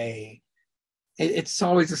the way. It's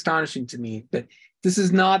always astonishing to me, but this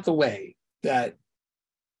is not the way that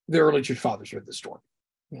the early church fathers read the story.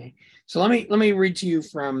 Okay, so let me read to you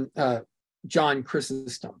from John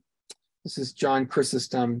Chrysostom. This is John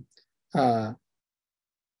Chrysostom.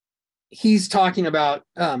 He's talking about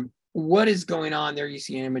what is going on there. You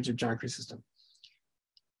see an image of John Chrysostom.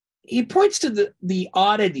 He points to the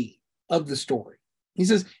oddity of the story. He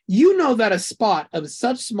says, you know that a spot of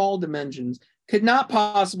such small dimensions could not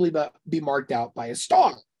possibly be marked out by a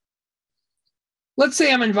star. Let's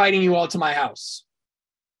say I'm inviting you all to my house.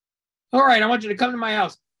 All right, I want you to come to my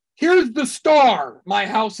house. Here's the star my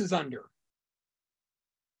house is under.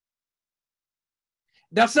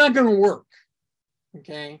 That's not going to work,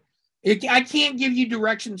 okay? I can't give you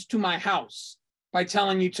directions to my house by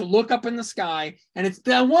telling you to look up in the sky, and it's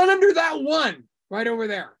the one under that one right over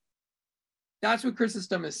there. That's what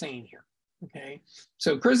Chrysostom is saying here, okay?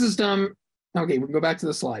 So Chrysostom, okay, we can go back to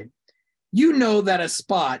the slide. You know that a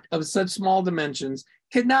spot of such small dimensions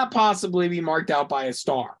could not possibly be marked out by a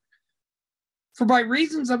star. For by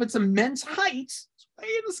reasons of its immense height, way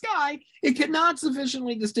in the sky, it could not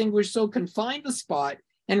sufficiently distinguish so confined a spot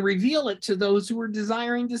and reveal it to those who were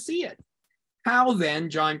desiring to see it. How then,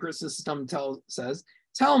 John Chrysostom says,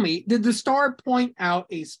 tell me, did the star point out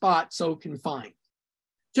a spot so confined?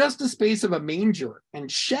 Just the space of a manger and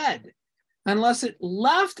shed, unless it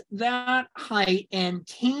left that height and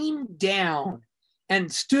came down and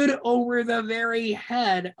stood over the very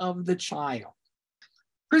head of the child.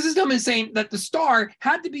 Chrysostom is saying that the star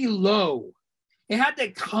had to be low. It had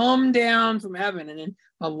to come down from heaven. And in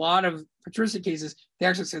a lot of patristic cases, they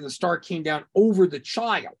actually say the star came down over the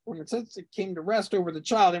child. When it says it came to rest over the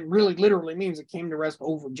child, it really literally means it came to rest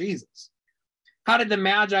over Jesus. How did the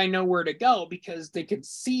Magi know where to go? Because they could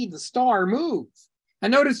see the star move.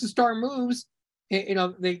 And notice the star moves,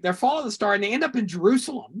 they follow the star and they end up in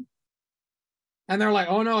Jerusalem. And they're like,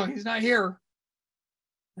 oh no, he's not here.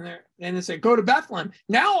 And they say, go to Bethlehem.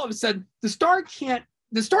 Now all of a sudden, the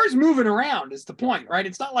star's moving around is the point, right?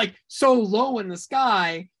 It's not like so low in the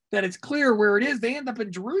sky that it's clear where it is. They end up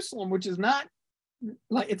in Jerusalem, which is not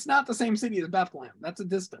like, it's not the same city as Bethlehem. That's a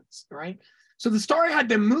distance, right? So the star had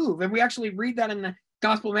to move. And we actually read that in the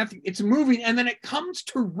Gospel of Matthew. It's moving and then it comes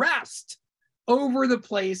to rest over the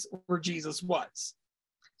place where Jesus was.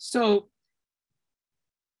 So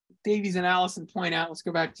Davies and Allison point out, let's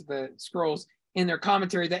go back to the scrolls, in their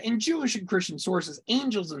commentary, that in Jewish and Christian sources,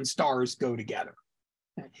 angels and stars go together.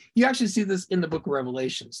 You actually see this in the book of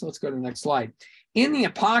Revelation. So let's go to the next slide. In the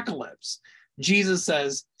Apocalypse, Jesus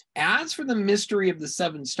says, as for the mystery of the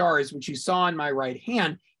 7 stars, which you saw in my right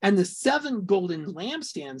hand, and the 7 golden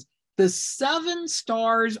lampstands, the 7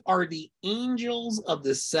 stars are the angels of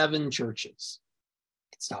the 7 churches.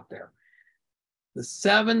 Stop there. The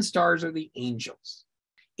 7 stars are the angels.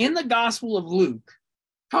 In the Gospel of Luke,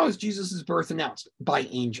 how is Jesus' birth announced? By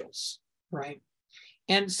angels, right?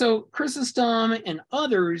 And so Chrysostom and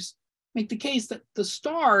others make the case that the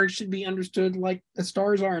star should be understood like the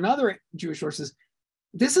stars are in other Jewish sources.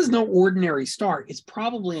 This is no ordinary star. It's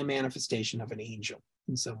probably a manifestation of an angel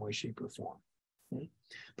in some way, shape, or form. Okay?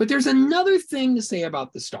 But there's another thing to say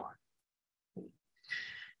about the star.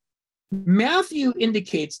 Matthew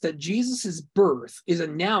indicates that Jesus' birth is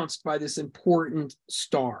announced by this important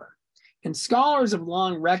star. And scholars have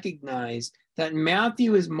long recognized that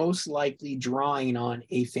Matthew is most likely drawing on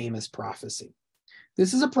a famous prophecy.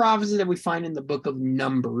 This is a prophecy that we find in the book of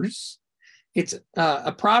Numbers. It's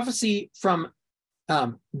a prophecy from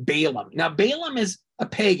Balaam. Now, Balaam is a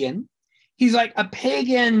pagan. He's like a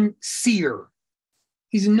pagan seer.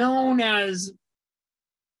 He's known as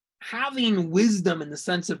having wisdom in the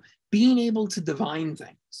sense of being able to divine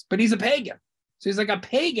things, but he's a pagan. So he's like a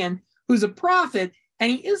pagan who's a prophet, and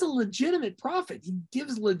he is a legitimate prophet. He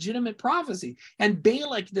gives legitimate prophecy. And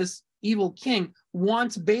Balak, this evil king,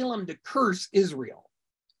 wants Balaam to curse Israel.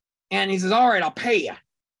 And he says, all right, I'll pay you.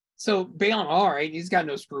 So Balaam, all right, he's got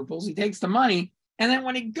no scruples. He takes the money. And then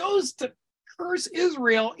when he goes to curse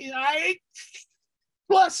Israel, I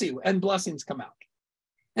bless you, and blessings come out.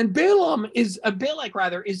 And Balak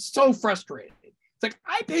is so frustrated. It's like,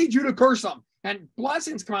 I paid you to curse them, and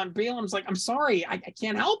blessings come out. And Balaam's like, I'm sorry, I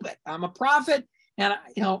can't help it. I'm a prophet. And,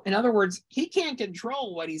 in other words, he can't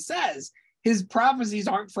control what he says. His prophecies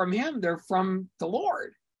aren't from him. They're from the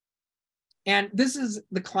Lord. And this is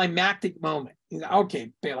the climactic moment. He's like,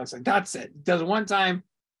 okay, Balak's like, that's it. He does it one time,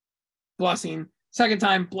 blessing. Second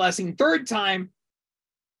time, blessing. Third time,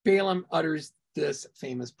 Balaam utters this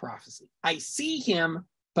famous prophecy. I see him,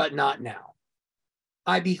 but not now.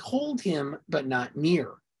 I behold him, but not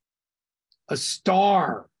near. A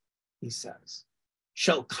star, he says,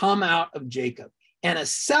 shall come out of Jacob, and a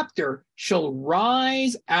scepter shall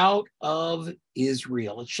rise out of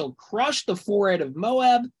Israel. It shall crush the forehead of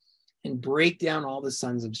Moab and break down all the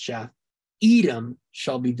sons of Sheth. Edom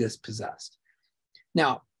shall be dispossessed.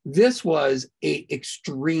 Now, this was an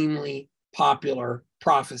extremely popular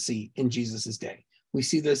prophecy in Jesus' day. We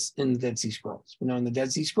see this in the Dead Sea Scrolls. In the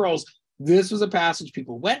Dead Sea Scrolls, this was a passage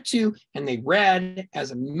people went to and they read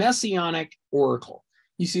as a messianic oracle.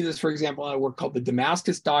 You see this, for example, in a work called the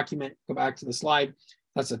Damascus document. Go back to the slide.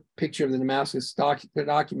 That's a picture of the Damascus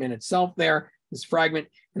document itself there, this fragment.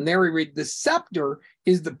 And there we read, the scepter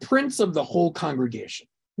is the prince of the whole congregation.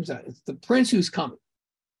 Who's that? It's the prince who's coming.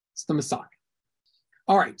 It's the Messiah.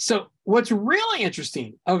 All right, so what's really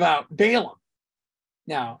interesting about Balaam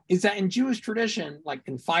now is that in Jewish tradition, like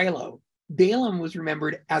in Philo, Balaam was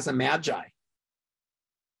remembered as a Magi.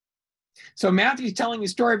 So Matthew's telling you a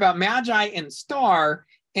story about Magi and the star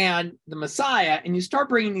and the Messiah, and you start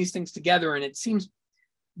bringing these things together, and it seems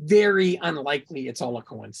very unlikely it's all a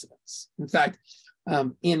coincidence. In fact,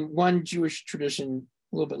 in one Jewish tradition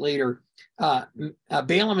a little bit later,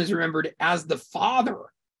 Balaam is remembered as the father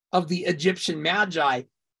of the Egyptian Magi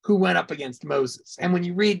who went up against Moses. And when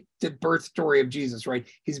you read the birth story of Jesus, right,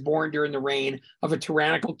 he's born during the reign of a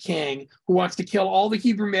tyrannical king who wants to kill all the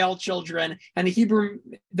Hebrew male children, and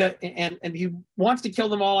and he wants to kill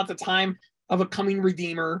them all at the time of a coming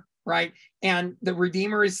Redeemer, right? And the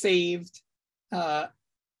Redeemer is saved.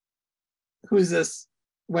 Who is this?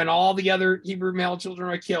 When all the other Hebrew male children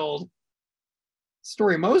are killed.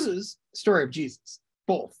 Story of Moses, story of Jesus,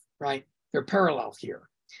 both, right? They're parallel here.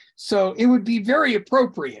 So it would be very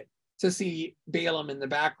appropriate to see Balaam in the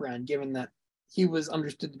background, given that he was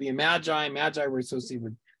understood to be a Magi. Magi were associated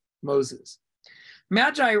with Moses.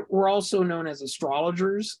 Magi were also known as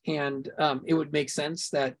astrologers, and it would make sense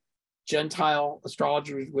that Gentile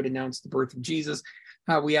astrologers would announce the birth of Jesus.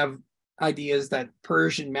 We have ideas that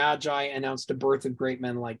Persian Magi announced the birth of great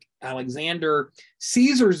men like Alexander.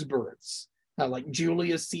 Caesar's births, like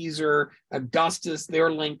Julius Caesar, Augustus,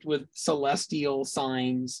 they're linked with celestial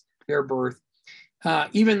signs, their birth.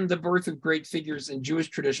 Even the birth of great figures in Jewish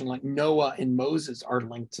tradition like Noah and Moses are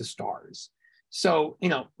linked to stars. So,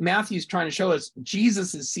 Matthew's trying to show us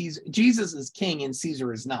Jesus is king and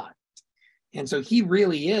Caesar is not. And so he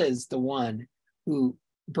really is the one who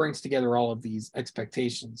brings together all of these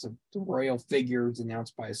expectations of the royal figures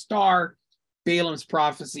announced by a star. Balaam's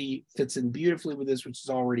prophecy fits in beautifully with this, which is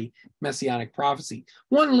already messianic prophecy.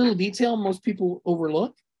 One little detail most people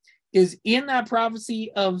overlook is in that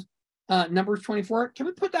prophecy of Numbers 24. Can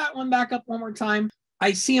we put that one back up one more time?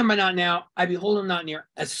 I see him, but not now. I behold him not near.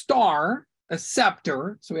 A star, a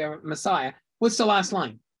scepter. So we have a Messiah. What's the last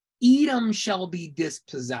line? Edom shall be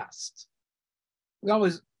dispossessed.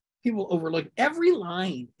 People overlook every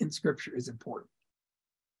line in scripture is important.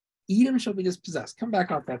 Edom shall be dispossessed. Come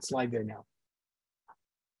back off that slide there now.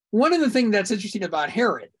 One of the things that's interesting about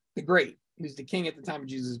Herod the Great, who's the king at the time of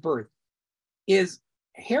Jesus' birth, is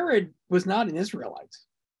Herod was not an Israelite.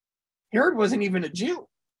 Herod wasn't even a Jew.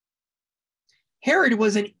 Herod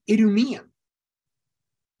was an Idumean,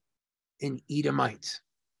 an Edomite.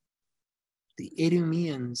 The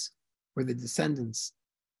Idumeans were the descendants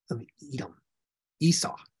of Edom,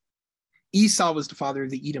 Esau. Esau was the father of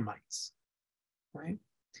the Edomites, right?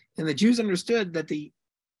 And the Jews understood that the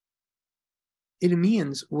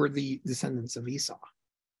Idumeans were the descendants of Esau.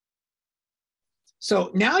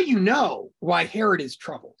 So now you know why Herod is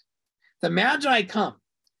troubled. The Magi come,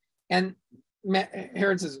 and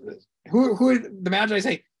Herod says, who the Magi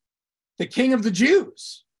say? The king of the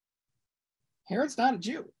Jews. Herod's not a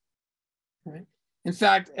Jew. Right? In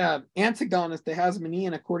fact, Antigonus the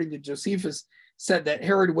Hasmonean, according to Josephus, said that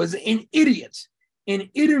Herod was an idiot, an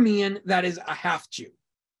Idumean, that is a half-Jew,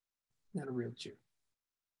 not a real Jew.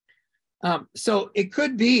 So it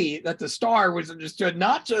could be that the star was understood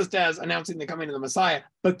not just as announcing the coming of the Messiah,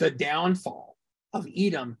 but the downfall of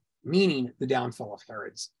Edom, meaning the downfall of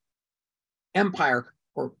Herod's empire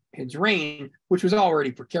or his reign, which was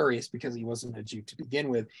already precarious because he wasn't a Jew to begin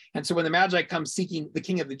with. And so when the Magi come seeking the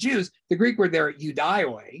king of the Jews, the Greek word there,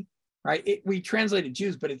 Judaioi, right? We translated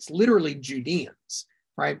Jews, but it's literally Judeans,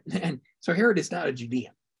 right? And so Herod is not a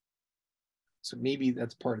Judean. So maybe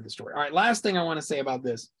that's part of the story. All right, last thing I want to say about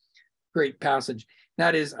this great passage,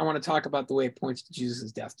 that is, I want to talk about the way it points to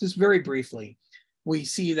Jesus' death. Just very briefly, we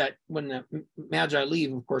see that when the Magi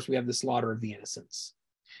leave, of course, we have the slaughter of the innocents.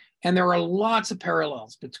 And there are lots of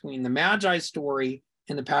parallels between the Magi story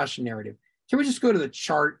and the Passion narrative. Can we just go to the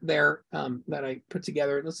chart there that I put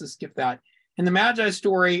together? Let's just skip that. In the Magi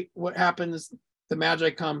story, what happens? The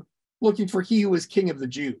Magi come looking for he who is king of the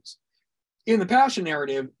Jews. In the Passion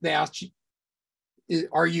narrative, they ask,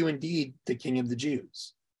 are you indeed the king of the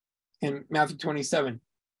Jews? In Matthew 27,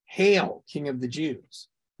 hail, king of the Jews.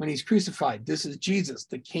 When he's crucified, this is Jesus,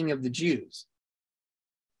 the king of the Jews.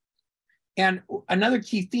 And another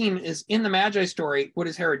key theme is in the Magi story, what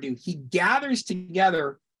does Herod do? He gathers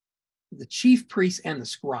together the chief priests and the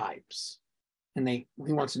scribes. And he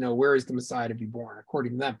wants to know, where is the Messiah to be born,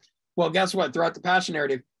 according to them. Well, guess what? Throughout the Passion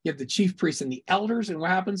narrative, you have the chief priests and the elders, and what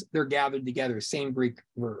happens? They're gathered together, same Greek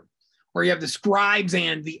verb. Or you have the scribes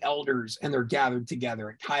and the elders, and they're gathered together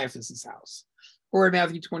at Caiaphas's house. Or in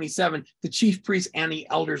Matthew 27, the chief priests and the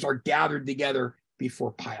elders are gathered together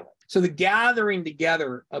before Pilate. So the gathering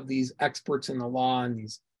together of these experts in the law and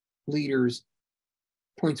these leaders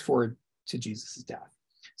points forward to Jesus' death.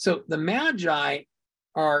 So the Magi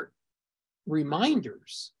are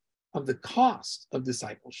reminders of the cost of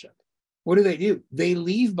discipleship. What do? They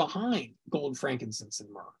leave behind gold, frankincense,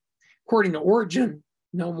 and myrrh. According to Origen,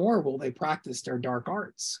 no more will they practice their dark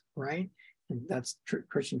arts, right? And that's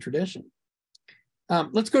Christian tradition.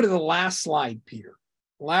 Let's go to the last slide, Peter.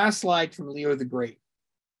 Last slide from Leo the Great.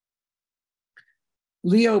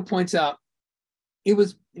 Leo points out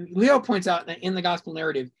that in the gospel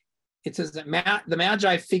narrative, it says that the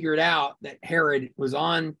Magi figured out that Herod was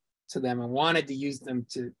on to them and wanted to use them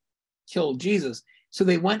to kill Jesus. So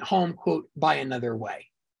they went home, quote, by another way.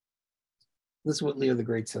 This is what Leo the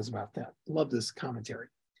Great says about that. Love this commentary.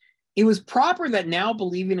 It was proper that now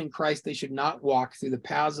believing in Christ, they should not walk through the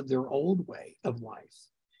paths of their old way of life,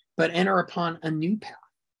 but enter upon a new path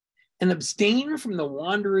and abstain from the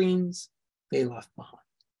wanderings they left behind.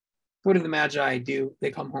 What do the Magi do?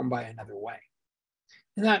 They come home by another way.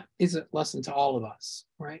 And that is a lesson to all of us,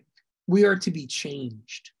 right? We are to be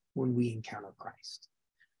changed when we encounter Christ.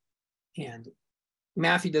 And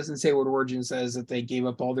Matthew doesn't say what Origen says, that they gave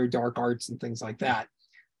up all their dark arts and things like that.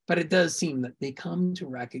 But it does seem that they come to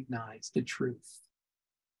recognize the truth,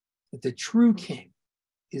 that the true king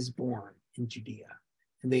is born in Judea,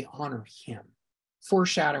 and they honor him,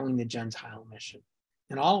 foreshadowing the Gentile mission.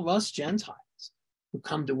 And all of us Gentiles who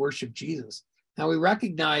come to worship Jesus. Now we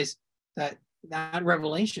recognize that that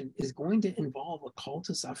revelation is going to involve a call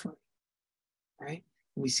to suffering, right?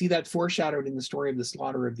 And we see that foreshadowed in the story of the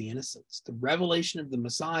slaughter of the innocents. The revelation of the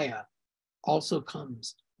Messiah also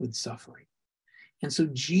comes with suffering. And so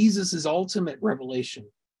Jesus' ultimate revelation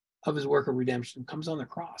of his work of redemption comes on the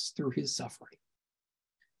cross through his suffering.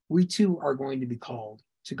 We too are going to be called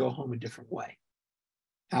to go home a different way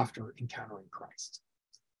after encountering Christ.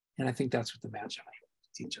 And I think that's what the Magi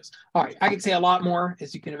teach us. All right, I could say a lot more,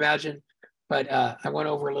 as you can imagine, but I went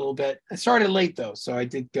over a little bit. I started late, though, so I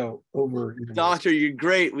did go over. Doctor, you're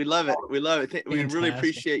great. We love it. We love it. We really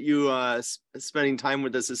appreciate you spending time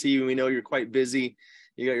with us this evening. We know you're quite busy.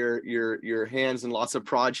 You got your hands in lots of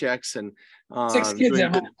projects and 6 kids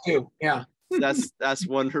at home too. Yeah, that's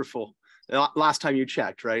wonderful. Last time you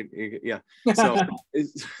checked, right? Yeah. So,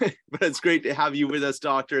 but it's great to have you with us,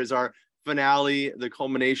 Doctor, as our finale, the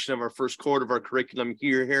culmination of our first quarter of our curriculum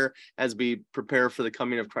here as we prepare for the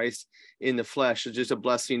coming of Christ in the flesh. It's just a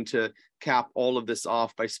blessing to cap all of this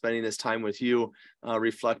off by spending this time with you,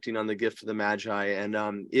 reflecting on the gift of the Magi.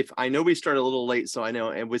 And if I know we started a little late, so I know,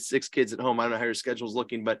 and with 6 kids at home, I don't know how your schedule's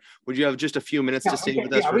looking, but would you have just a few minutes to stay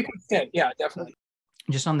with us? Yeah, we can sit. Yeah, definitely.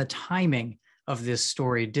 Just on the timing of this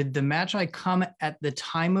story, did the Magi come at the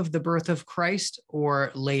time of the birth of Christ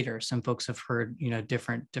or later? Some folks have heard,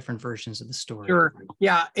 different versions of the story. Sure.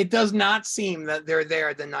 Yeah, it does not seem that they're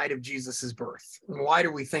there the night of Jesus's birth. Why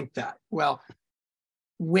do we think that? Well,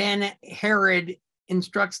 when Herod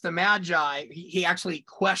instructs the Magi, he actually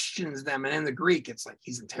questions them, and in the Greek, it's like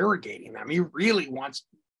he's interrogating them. He really wants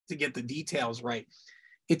to get the details right.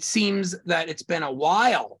 It seems that it's been a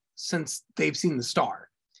while since they've seen the star.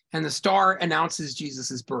 And the star announces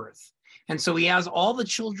Jesus's birth. And so he has all the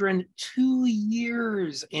children 2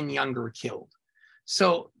 years and younger killed.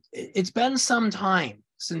 So it's been some time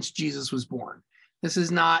since Jesus was born. This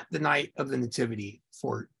is not the night of the Nativity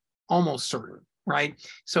for almost certain, right?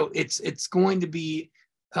 So it's going to be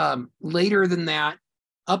later than that,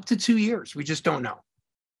 up to 2 years. We just don't know.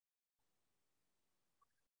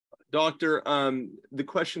 Doctor, the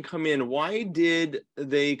question come in, why did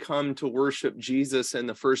they come to worship Jesus in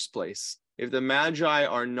the first place? If the Magi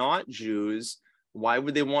are not Jews, why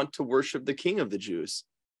would they want to worship the King of the Jews?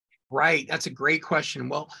 Right, that's a great question.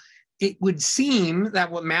 Well, it would seem that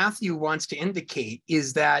what Matthew wants to indicate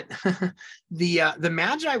is that the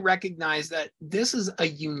Magi recognize that this is a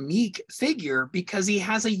unique figure because he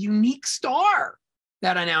has a unique star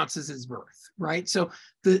that announces his birth, right? So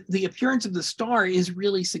the appearance of the star is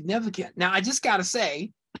really significant. Now, I just got to say,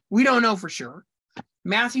 we don't know for sure.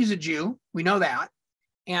 Matthew's a Jew, we know that.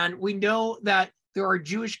 And we know that there are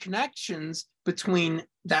Jewish connections between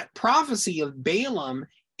that prophecy of Balaam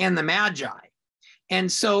and the Magi.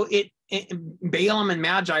 And so Balaam and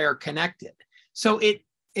Magi are connected. So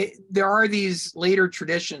there are these later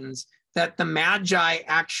traditions that the Magi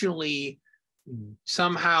actually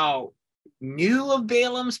somehow knew of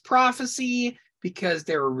Balaam's prophecy because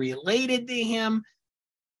they were related to him.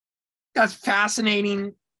 That's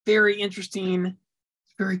fascinating, very interesting,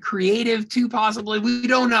 very creative too, possibly. We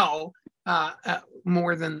don't know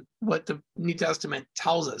more than what the New Testament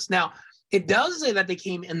tells us. Now, it does say that they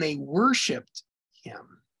came and they worshiped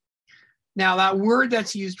him. Now, that word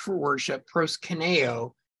that's used for worship,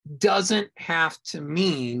 proskuneo, doesn't have to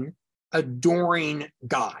mean adoring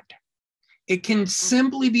God. It can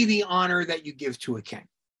simply be the honor that you give to a king,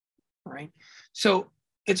 right? So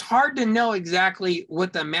it's hard to know exactly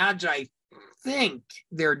what the Magi think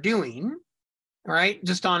they're doing, right?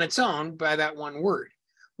 Just on its own by that one word.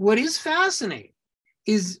 What is fascinating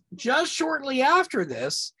is just shortly after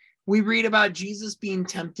this, we read about Jesus being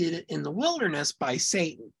tempted in the wilderness by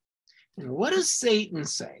Satan. And what does Satan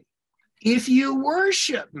say? If you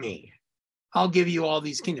worship me, I'll give you all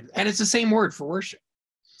these kingdoms. And it's the same word for worship.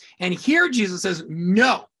 And here Jesus says,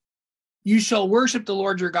 no, you shall worship the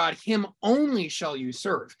Lord your God, him only shall you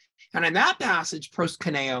serve. And in that passage,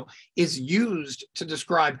 proskuneo is used to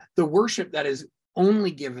describe the worship that is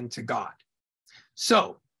only given to God.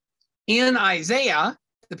 So in Isaiah,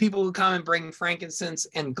 the people who come and bring frankincense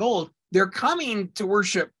and gold, they're coming to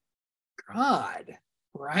worship God,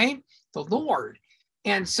 right? The Lord.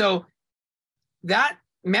 And so that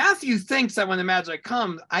Matthew thinks that when the Magi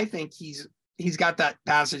come, I think he's got that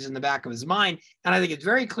passage in the back of his mind. And I think it's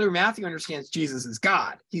very clear Matthew understands Jesus is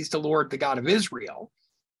God. He's the Lord, the God of Israel.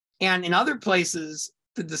 And in other places,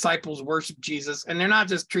 the disciples worship Jesus, and they're not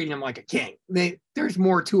just treating him like a king. There's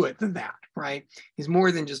more to it than that, right? He's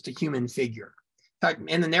more than just a human figure. In fact,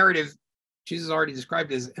 in the narrative, Jesus already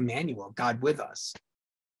described as Emmanuel, God with us.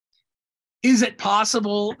 Is it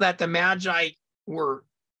possible that the Magi were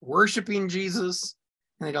worshiping Jesus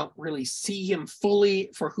and they don't really see him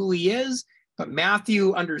fully for who he is? But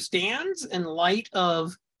Matthew understands in light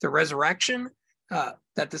of the resurrection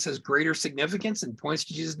that this has greater significance and points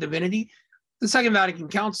to Jesus' divinity. The Second Vatican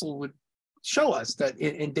Council would show us that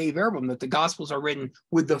in Dei Verbum that the Gospels are written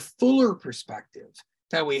with the fuller perspective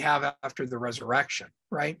that we have after the resurrection,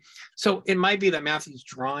 right? So it might be that Matthew's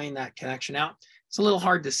drawing that connection out. It's a little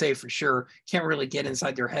hard to say for sure. Can't really get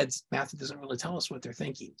inside their heads. Matthew doesn't really tell us what they're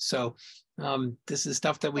thinking. So this is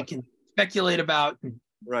stuff that we can speculate about and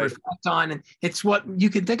reflect on. And it's what you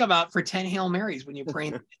can think about for 10 Hail Marys when you pray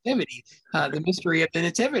in the Nativity, the mystery of the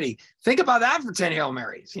Nativity. Think about that for 10 Hail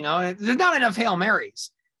Marys. You know, there's not enough Hail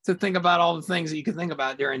Marys to think about all the things that you can think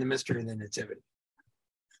about during the mystery of the Nativity.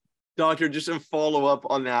 Doctor, just a follow up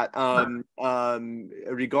on that,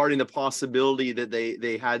 regarding the possibility that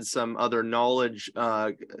they had some other knowledge,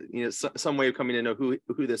 some way of coming to know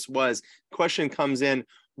who this was. Question comes in: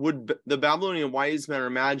 would the Babylonian wise men or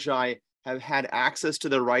Magi have had access to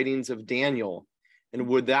the writings of Daniel, and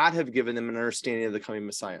would that have given them an understanding of the coming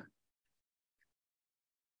Messiah?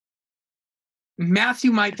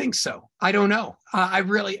 Matthew might think so. I don't know.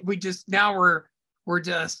 We're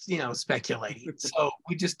just, speculating. So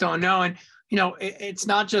we just don't know. And, it's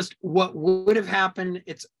not just what would have happened.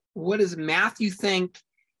 It's what does Matthew think?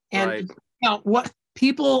 And, right. What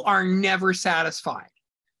people are never satisfied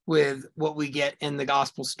with what we get in the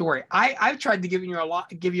gospel story. I've tried to give you a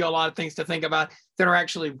lot of things to think about that are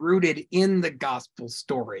actually rooted in the gospel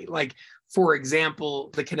story. Like, for example,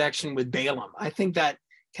 the connection with Balaam. I think that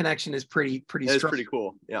connection is pretty strong. That's pretty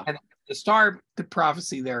cool. Yeah. And the star, the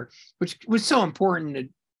prophecy there, which was so important to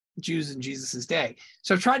Jews in Jesus's day.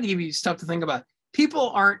 So I've tried to give you stuff to think about. People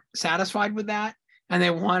aren't satisfied with that, and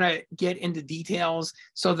they want to get into details.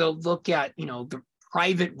 So they'll look at, the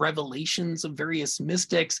private revelations of various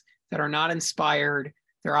mystics that are not inspired.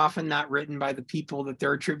 They're often not written by the people that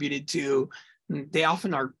they're attributed to. They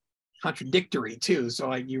often are contradictory too. So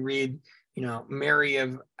like you read, Mary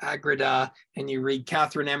of Agreda and you read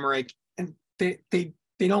Catherine Emmerich, and they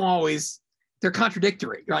don't always, they're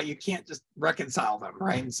contradictory, right? You can't just reconcile them,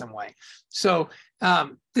 right, in some way. So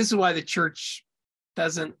this is why the church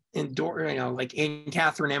doesn't endorse, like Anne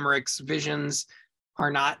Catherine Emmerich's visions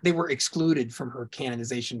they were excluded from her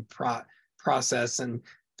canonization process. And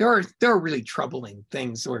there are really troubling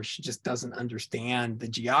things where she just doesn't understand the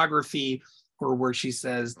geography, or where she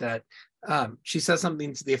says that, she says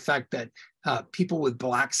something to the effect that people with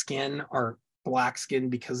black skin are black skin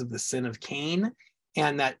because of the sin of Cain,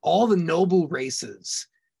 and that all the noble races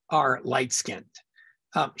are light-skinned.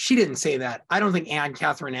 She didn't say that. I don't think Anne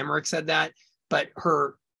Catherine Emmerich said that, but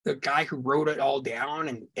the guy who wrote it all down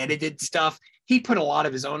and edited stuff, he put a lot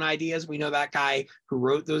of his own ideas. We know that guy who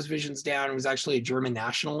wrote those visions down was actually a German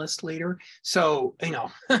nationalist later. So,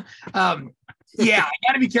 yeah, I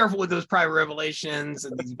got to be careful with those private revelations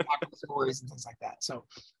and these apocryphal stories and things like that. So,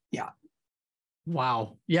 yeah.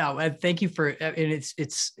 Wow. Yeah. Thank you and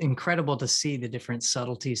it's incredible to see the different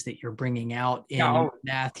subtleties that you're bringing out in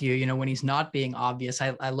Matthew, when he's not being obvious.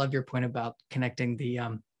 I love your point about connecting the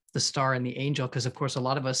star and the angel, because of course a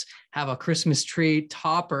lot of us have a Christmas tree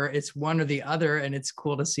topper. It's one or the other, and it's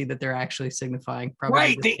cool to see that they're actually signifying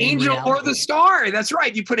probably the angel reality. Or the star. That's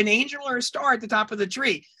right. You put an angel or a star at the top of the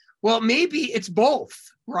tree. Well, maybe it's both,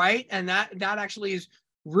 right? And that actually is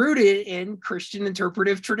rooted in Christian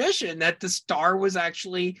interpretive tradition, that the star was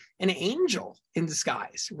actually an angel in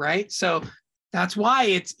disguise, right? So that's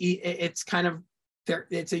why it's kind of there.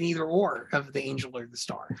 It's an either or of the angel or the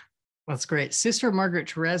star. That's great. Sister Margaret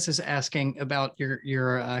Therese is asking about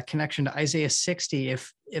your connection to Isaiah 60.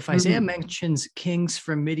 If Isaiah mentions kings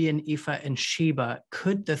from Midian, Ephah, and Sheba,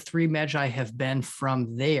 could the three Magi have been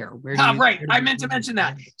from there? Right. I meant to mention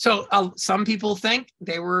that. So some people think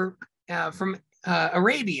they were from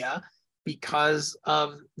Arabia because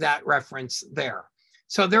of that reference there.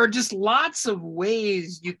 So there are just lots of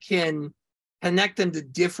ways you can connect them to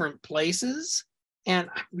different places, and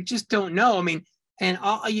we just don't know. I mean, and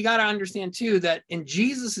you got to understand too that in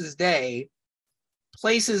Jesus's day,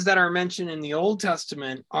 places that are mentioned in the Old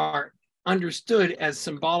Testament are understood as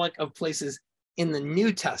symbolic of places in the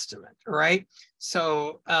New Testament, right?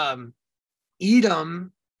 So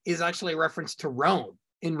Edom is actually a reference to Rome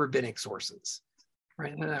in rabbinic sources,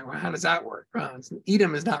 right? How does that work?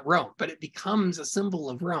 Edom is not Rome, but it becomes a symbol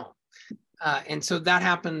of Rome. And so that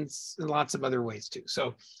happens in lots of other ways too.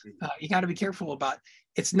 So you got to be careful about,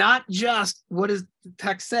 it's not just what does the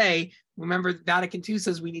text say. Remember, Vatican II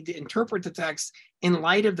says we need to interpret the text in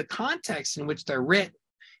light of the context in which they're written.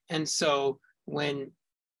 And so when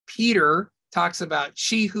Peter talks about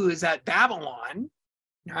she who is at Babylon,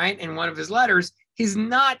 right, in one of his letters, he's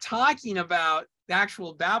not talking about the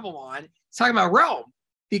actual Babylon. He's talking about Rome,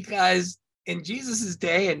 because in Jesus's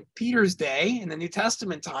day and Peter's day in the New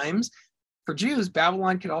Testament times, for Jews,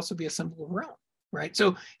 Babylon could also be a symbol of Rome, right?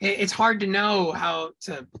 So it's hard to know how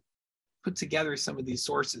to put together some of these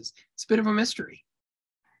sources. It's a bit of a mystery.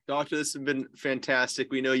 Doctor, this has been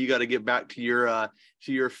fantastic. We know you got to get back to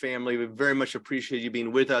your family. We very much appreciate you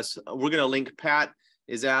being with us. We're going to link, Pat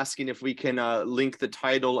is asking if we can link the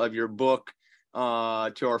title of your book to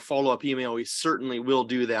our follow-up email. We certainly will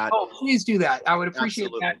do that. Oh, please do that. I would appreciate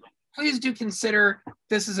that. Please do consider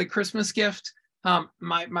this as a Christmas gift.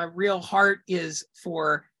 My real heart is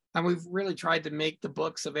for And we've really tried to make the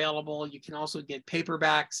books available. You can also get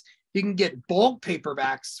paperbacks. You can get bulk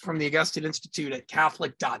paperbacks from the Augustine Institute at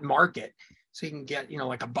Catholic.market. So you can get,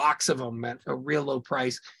 like a box of them at a real low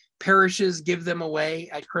price. Parishes give them away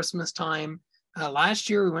at Christmas time. Last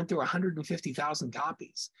year, we went through 150,000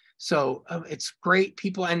 copies. So it's great.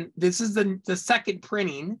 People, and this is the second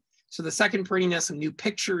printing. So the second printing has some new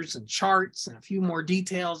pictures and charts and a few more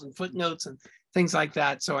details and footnotes and things like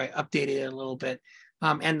that. So I updated it a little bit.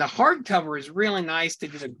 And the hardcover is really nice. They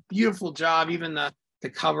did a beautiful job. Even the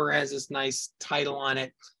cover has this nice title on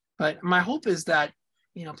it. But my hope is that,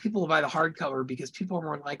 people will buy the hardcover because people are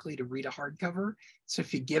more likely to read a hardcover. So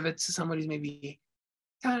if you give it to somebody who's maybe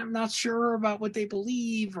kind of not sure about what they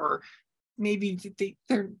believe, or maybe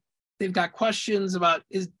they've got questions about,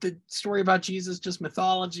 is the story about Jesus just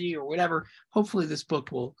mythology or whatever, hopefully this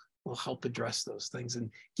book will help address those things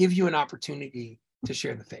and give you an opportunity to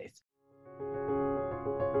share the faith.